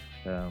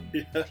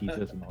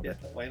 Teasers and all that.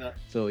 Why not?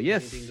 So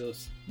yes. Anything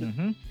goes.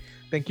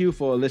 Thank you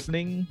for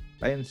listening,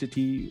 Lion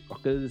City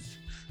Rockers.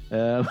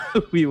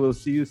 We will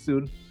see you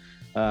soon.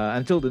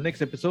 Until the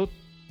next episode,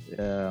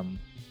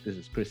 this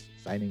is Chris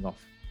signing off,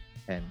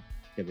 and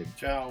Kevin.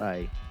 Ciao.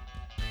 Bye.